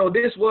 you know,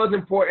 this was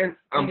important.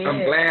 I'm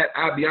glad.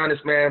 I'll be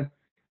honest, man.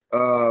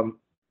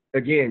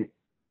 Again,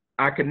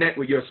 I connect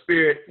with your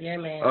spirit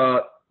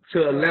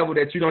to a level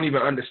that you don't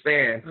even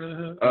understand.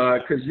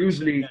 Because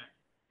usually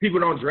people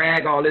don't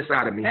drag all this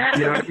out of me. You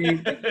know what I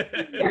mean?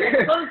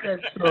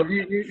 So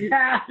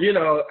you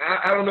know,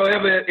 I don't know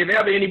if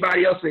ever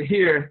anybody else will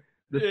hear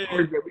the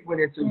stories that we went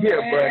into here,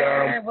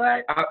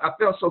 but I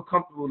felt so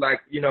comfortable,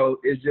 like, you know,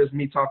 it's just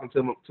me talking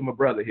to my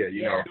brother here,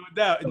 you know. No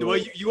doubt. Well,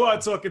 you are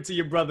talking to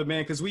your brother,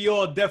 man, because we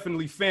all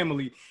definitely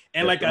family.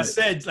 And like I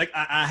said, like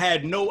I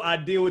had no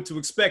idea what to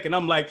expect, and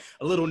I'm like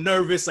a little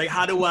nervous, like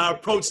how do I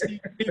approach these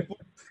people?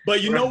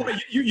 But you know what?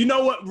 You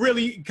know what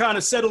really kind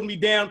of settled me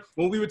down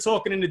when we were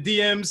talking in the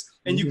DMs,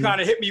 and you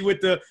kind of hit me with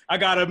the, I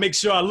gotta make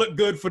sure I look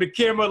good for the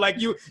camera, like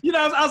you know.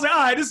 I was like, all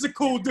right, this is a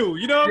cool dude.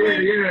 You know what I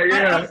mean?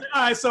 I was like,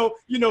 all right, so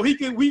you know, we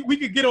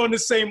could get on the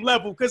same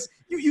level, because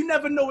you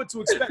never know what to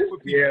expect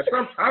with people.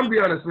 Yeah, I'll be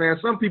honest, man.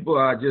 Some people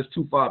are just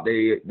too far. They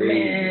you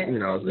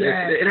know,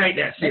 it ain't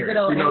that serious.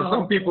 You know,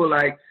 some people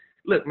like,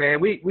 look,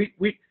 man,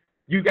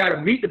 you got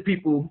to meet the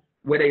people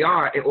where they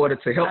are in order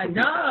to help them.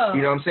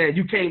 You know what I'm saying?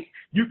 You can't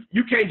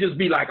just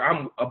be like,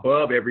 I'm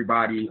above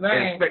everybody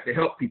and expect to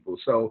help people.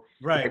 So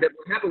what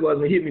happened was,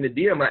 when he hit me in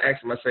the DM, I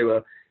asked him, I say,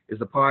 well, is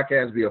the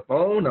podcast via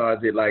phone or is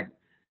it like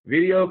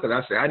video? Because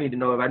I said, I need to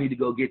know if I need to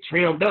go get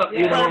trimmed up.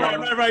 You know?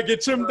 Right,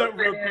 get trimmed up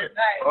real quick.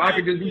 Or I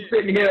could just be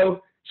sitting here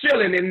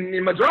chilling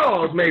in my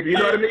drawers, maybe. You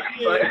know what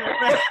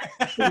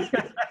I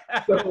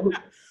mean?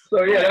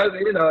 So yeah,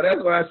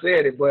 that's why I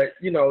said it. But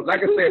you know,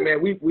 like I said,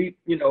 man, we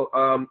you know,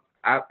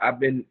 I've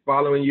been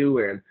following you,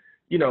 and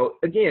you know,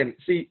 again,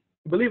 see,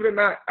 believe it or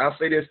not, I'll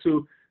say this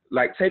too.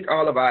 Like, take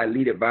all of our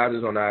elite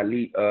advisors on our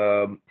elite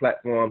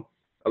platform.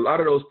 A lot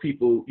of those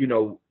people, you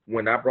know,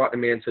 when I brought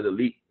them into the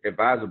elite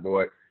advisor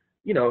board,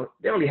 you know,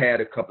 they only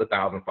had a couple of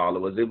thousand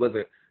followers. It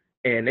wasn't,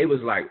 and they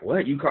was like,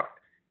 what you call?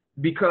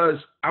 Because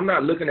I'm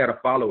not looking at a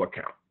follower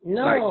count.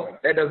 No,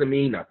 like, that doesn't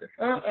mean nothing.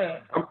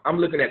 I'm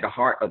looking at the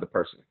heart of the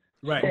person.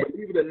 Right. So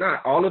believe it or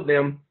not, all of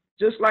them,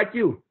 just like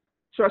you.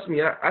 Trust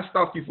me, I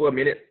stalked you for a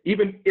minute.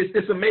 Even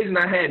it's amazing.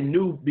 I had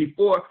knew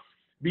before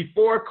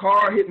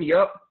Carl hit me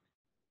up.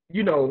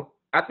 You know,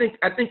 I think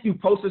you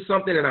posted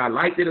something and I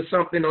liked it or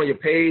something on your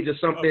page or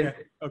something.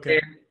 Okay.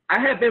 And I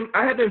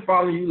have been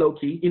following you low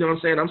key. You know what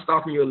I'm saying? I'm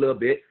stalking you a little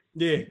bit.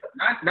 Yeah.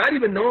 Not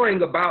even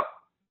knowing about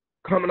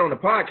coming on the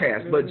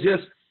podcast, but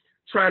just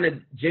trying to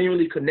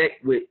genuinely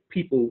connect with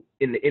people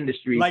in the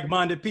industry.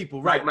 Like-minded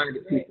people, right?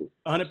 Like-minded people.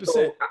 100%.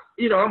 So,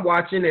 you know, I'm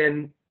watching,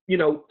 and, you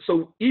know,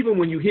 so even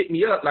when you hit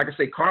me up, like I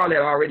say, Carl had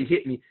already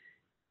hit me.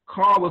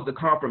 Carl was the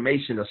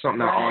confirmation of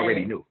something I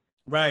already knew.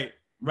 Right.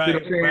 You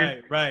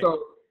know right.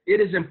 So it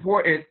is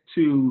important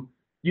to,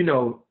 you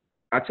know,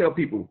 I tell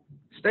people,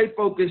 stay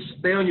focused,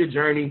 stay on your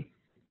journey.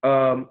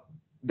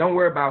 Don't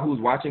worry about who's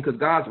watching, because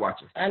God's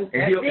watching. And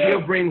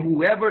he'll bring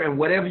whoever and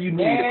whatever you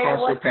need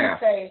across your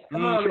path.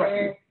 Come on,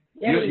 man.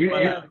 You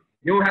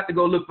don't have to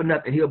go look for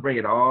nothing. He'll bring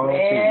it all to you.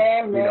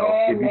 You know,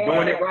 if you're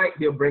doing it right,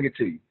 he'll bring it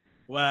to you.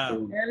 Wow.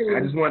 So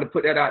I just wanted to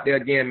put that out there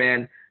again,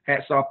 man.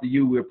 Hats off to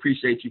you. We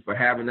appreciate you for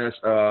having us.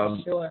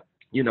 Sure.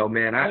 You know,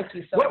 man. Thank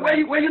you so much.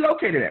 Where you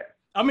located at?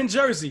 I'm in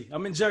Jersey.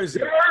 Jersey.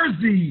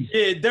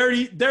 Yeah,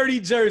 dirty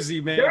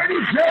Jersey, man. Dirty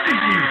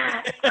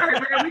Jersey. All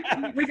right,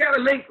 man, we got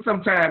to link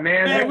sometime,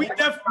 man. Man, we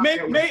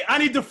I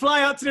need to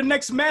fly out to the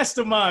next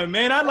mastermind,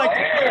 man. I'd like to.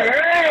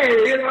 Hey,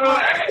 you know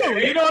what I'm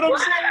saying?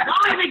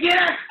 Don't even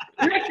get us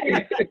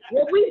Listen,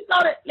 when we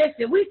started,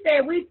 we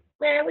said we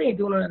ain't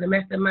doing another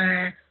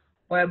mastermind.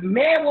 But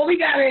man, what we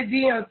got in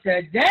the DM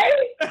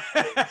today,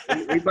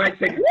 we might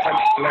take it to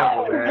the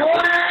level, man.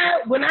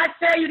 Boy, when I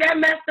tell you that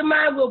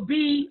mastermind will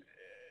be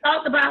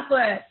talked about for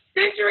a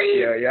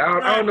century. Yeah.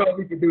 I don't know if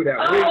we can do that.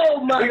 My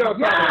we gonna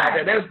God. talk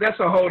about that. That's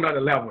a whole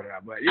nother level now.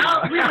 But you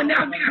know. We will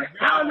never.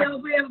 I don't know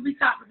if we ever be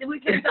talking.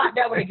 We can talk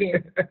that one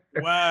again.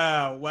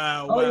 Wow.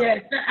 Oh yeah.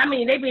 I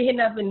mean, they been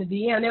hitting up in the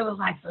DM. They was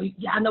like, so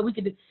yeah, I know we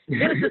could do.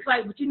 It was just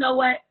like, but you know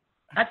what?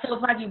 I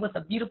told Paki what's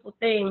a beautiful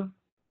thing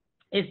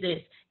is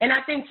this, and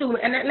I think too.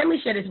 And let me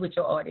share this with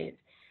your audience.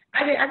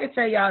 I can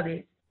tell y'all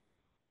this.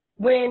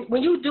 When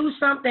you do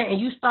something and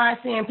you start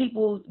seeing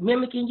people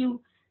mimicking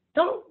you,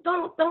 don't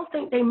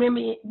think they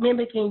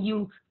mimicking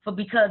you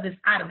because it's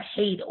out of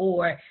hate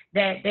or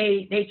that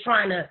they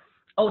trying to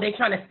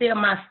steal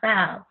my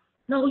style.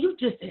 No, you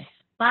just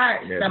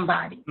inspired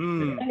somebody,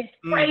 and it's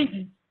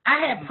crazy.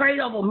 I had prayed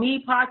over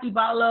me, Paki,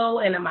 Barlow,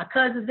 and my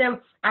cousins.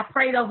 I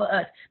prayed over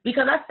us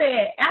because I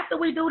said after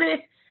we do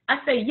this, I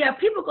said yeah,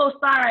 people go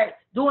start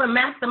doing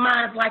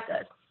masterminds like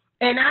us.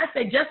 And I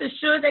said, just as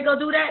sure as they go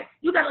do that,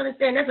 you got to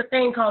understand there's a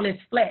thing called this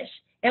flesh.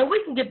 And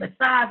we can get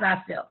besides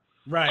ourselves.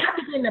 Right. I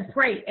began to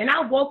pray. And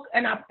I woke,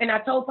 and I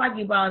told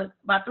Paki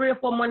about 3 or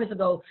 4 mornings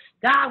ago,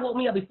 God woke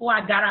me up before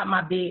I got out of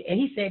my bed, and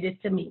he said this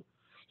to me.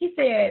 He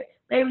said,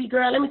 baby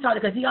girl, let me talk to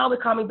you, because he always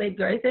call me baby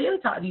girl. He said, let me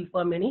talk to you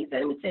for a minute. He said,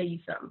 let me tell you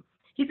something.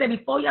 He said,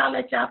 before y'all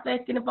let y'all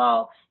flesh get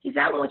involved, he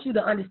said, I want you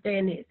to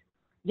understand this.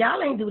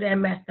 Y'all ain't do that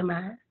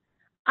mastermind.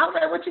 I was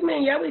like, what you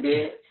mean? Yeah, we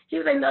did. He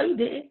was like, no, you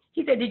didn't.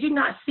 He said, did you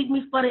not seek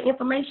me for the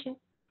information?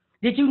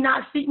 Did you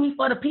not seek me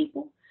for the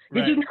people?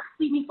 Did you not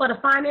seek me for the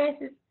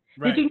finances?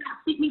 Did you not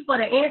seek me for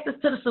the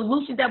answers to the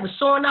solutions that was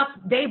showing up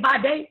day by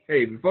day?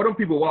 Hey, before them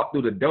people walk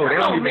through the door, they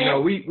don't even know.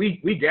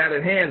 We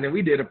gathered hands and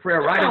we did a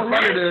prayer right in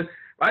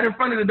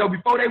front of the door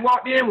before they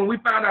walked in. When we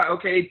found out,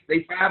 okay,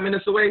 they 5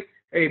 minutes away.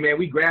 Hey man,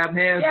 we grabbed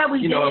hands. Yeah,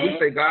 we did. We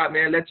say, God,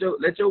 man, let your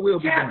will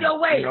be done. Have your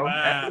way. You know?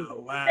 Wow.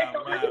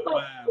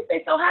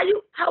 So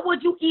how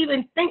would you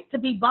even think to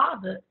be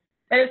bothered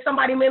that if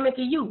somebody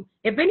mimicking you?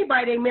 If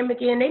anybody they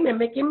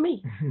mimicking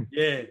me.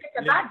 Yeah.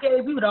 Because I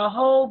gave you the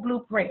whole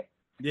blueprint.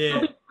 Yeah. So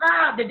be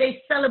proud that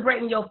they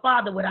celebrating your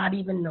father without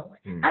even knowing.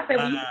 I said,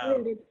 well, you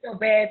doing your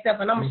bad stuff,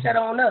 and I'm going to shut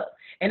on up.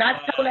 And I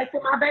told that to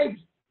my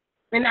baby.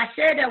 And I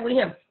shared that with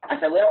him. I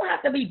said, we don't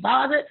have to be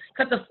bothered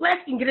because the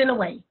flesh can get in the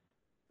way.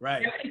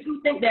 Right. And if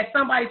you think that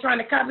somebody's trying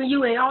to cover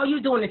you and all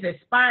you're doing is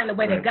inspiring the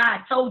way that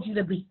God told you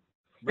to be.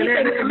 And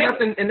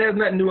there's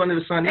nothing new under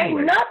the sun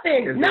anyway.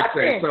 Ain't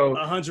nothing. So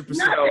 100%.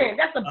 Nothing.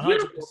 That's a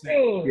beautiful 100%.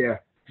 thing. Yeah.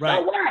 Right.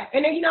 So what?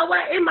 And then you know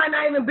what? It might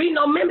not even be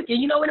no mimicking.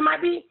 You know what it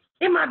might be?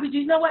 It might be,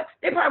 you know what?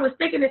 They probably was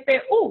thinking and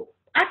said, ooh,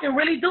 I can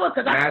really do it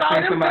because I saw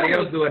them somebody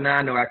else do it. Now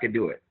I know I can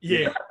do it.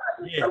 Yeah.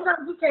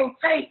 Sometimes you can't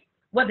take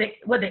what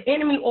the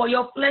enemy or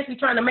your flesh is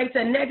trying to make to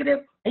a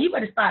negative, and you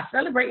better start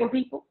celebrating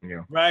people.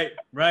 Yeah. Right.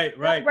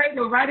 Celebrating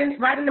them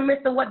right in the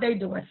midst of what they're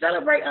doing.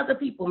 Celebrate other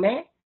people,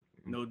 man.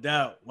 No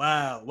doubt.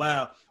 Wow.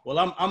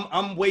 Well,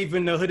 I'm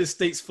waving the Hood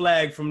Estates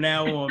flag from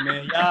now on,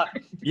 man.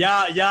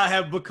 Y'all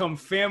have become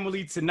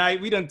family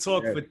tonight. We done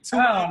talked for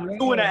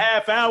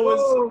 2.5 hours.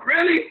 Oh,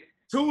 really?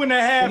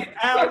 2.5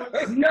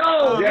 hours.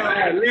 No.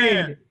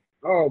 Man.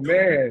 Oh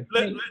man.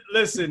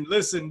 Listen.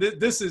 This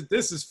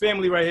is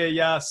family right here,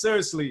 y'all.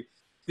 Seriously,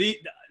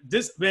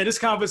 this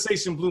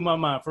conversation blew my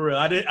mind for real.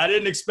 I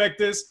didn't expect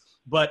this,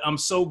 but I'm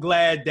so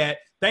glad that.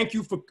 Thank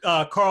you for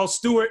Carl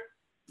Stewart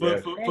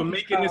for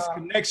making this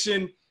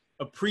connection.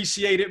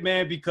 Appreciate it,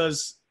 man.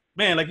 Because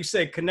man, like you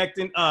said,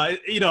 connecting. I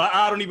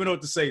don't even know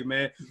what to say,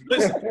 man.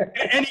 Listen,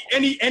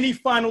 any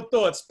final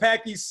thoughts,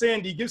 Paki,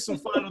 Sandy? Give some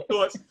final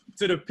thoughts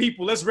to the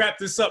people. Let's wrap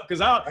this up because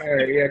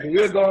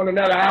we'll go on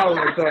another hour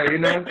or so. You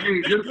know,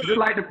 just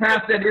like the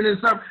pastor at the end of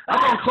something. I'm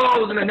gonna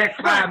close in the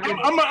next 5 minutes.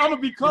 I'm gonna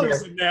be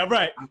closing now,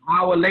 right? An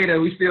hour later,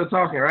 we still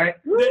talking, right?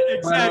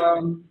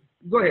 Exactly.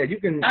 Go ahead. You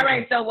can. All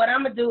right. So what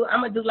I'm gonna do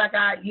like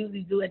I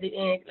usually do at the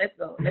end. Let's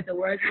go. Let the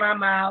words from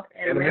my mouth.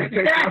 And look at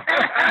that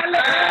church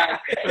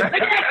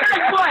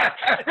boy.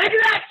 Look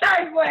at that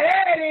church boy.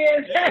 There it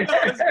is.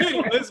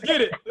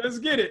 Let's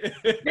get it.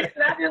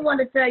 Listen, I just want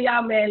to tell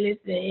y'all, man.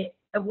 Listen,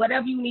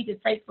 whatever you need to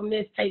take from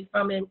this, take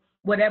from it.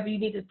 Whatever you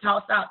need to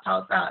toss out.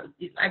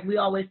 It's like we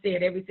always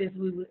said, ever since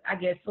I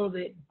guess, as soon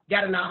as it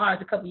got in our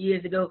hearts a couple of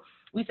years ago,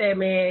 we said,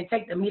 man,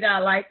 take the meat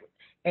out of life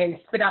and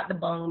spit out the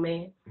bone,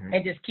 man,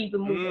 and just keep it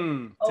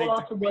moving. Hold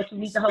on to what you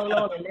need to hold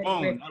on.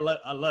 And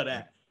I love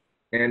that.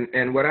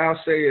 And what I'll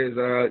say is,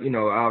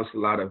 obviously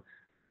a lot of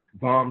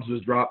bombs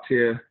was dropped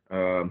here,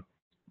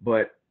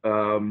 but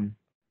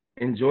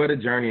enjoy the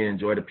journey and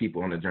enjoy the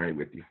people on the journey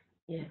with you.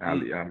 Yeah. I'll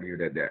leave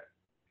it at that.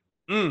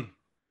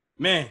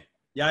 Man,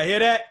 y'all hear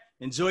that?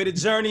 Enjoy the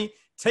journey.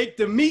 Take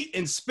the meat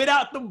and spit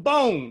out the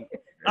bone.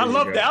 I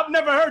love that. I've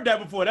never heard that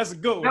before. That's a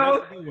good one.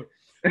 No.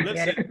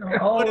 That's a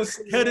good one.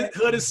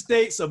 Hood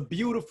Estates, a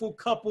beautiful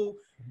couple,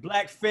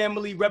 black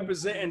family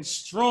representing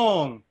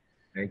strong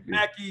Thank you.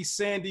 Mackie,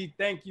 Sandy,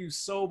 thank you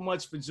so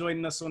much for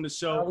joining us on the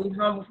show. We're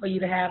humble for you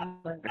to have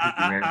us.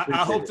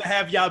 I hope to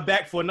have y'all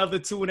back for another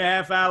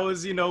 2.5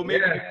 hours, you know,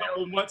 maybe a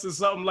couple months or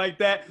something like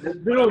that. Let's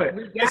do it.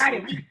 We got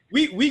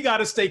it. We got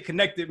to stay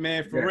connected,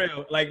 man, for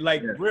real. Like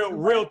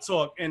real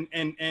talk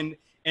and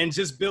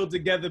just build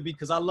together,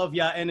 because I love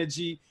y'all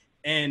energy.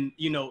 And,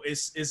 you know,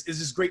 it's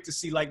just great to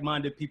see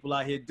like-minded people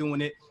out here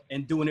doing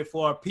it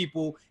for our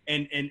people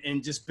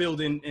and just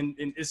building. And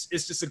it's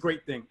just a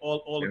great thing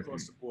all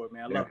across the board,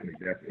 man. I love it.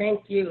 Definitely.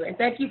 Thank you. And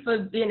thank you for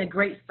being a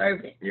great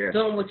servant. Yes.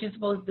 Doing what you're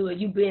supposed to do,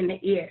 and you being the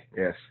ear.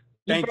 Yes.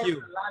 Thank you. A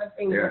lot of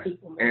things for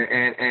people, man.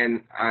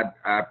 And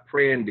I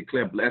pray and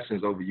declare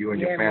blessings over you and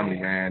your family,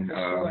 man.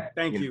 Sure.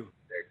 Thank you.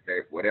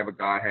 That whatever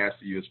God has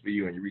for you is for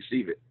you, and you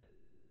receive it.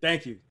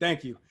 Thank you.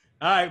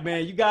 All right,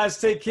 man. You guys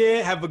take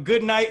care. Have a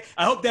good night.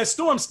 I hope that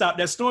storm stopped.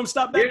 Back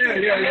there?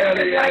 Yeah.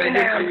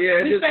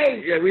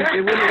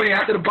 It went away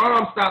after the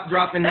bomb stopped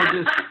dropping. They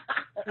just.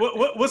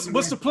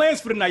 What's the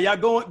plans for the night? Y'all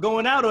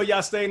going out, or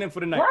y'all staying in for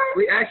the night?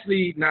 We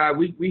actually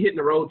we hitting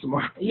the road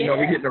tomorrow. Yeah. You know,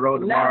 we hitting the road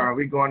tomorrow.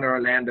 We going to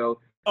Orlando.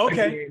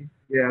 Okay.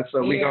 Yeah,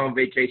 so we go on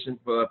vacation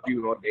for a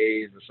few more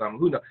days or something.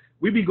 Who knows?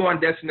 We be going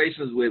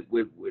destinations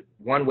with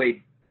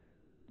one-way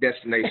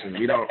destinations.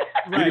 We don't.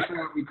 Right.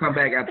 We come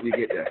back after we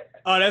get there.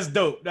 Oh, that's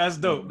dope. That's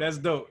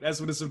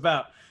what it's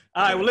about.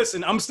 All right, well,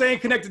 listen, I'm staying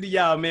connected to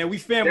y'all, man. We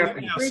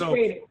family now,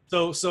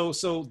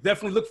 so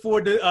definitely look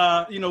forward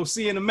to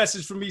seeing a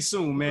message from me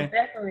soon, man.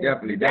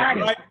 Definitely.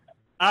 All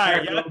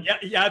right,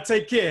 y'all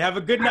take care. Have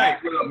a good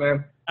night. Good up,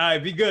 man. All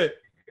right, be good.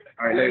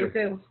 All right,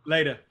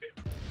 Later.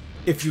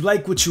 If you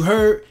like what you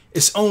heard,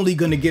 it's only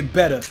gonna get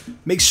better.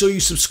 Make sure you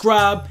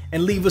subscribe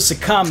and leave us a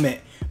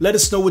comment. Let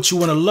us know what you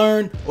want to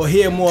learn or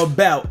hear more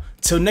about.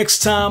 Till next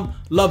time,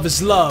 love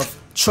is love.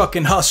 Truck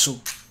and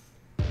hustle.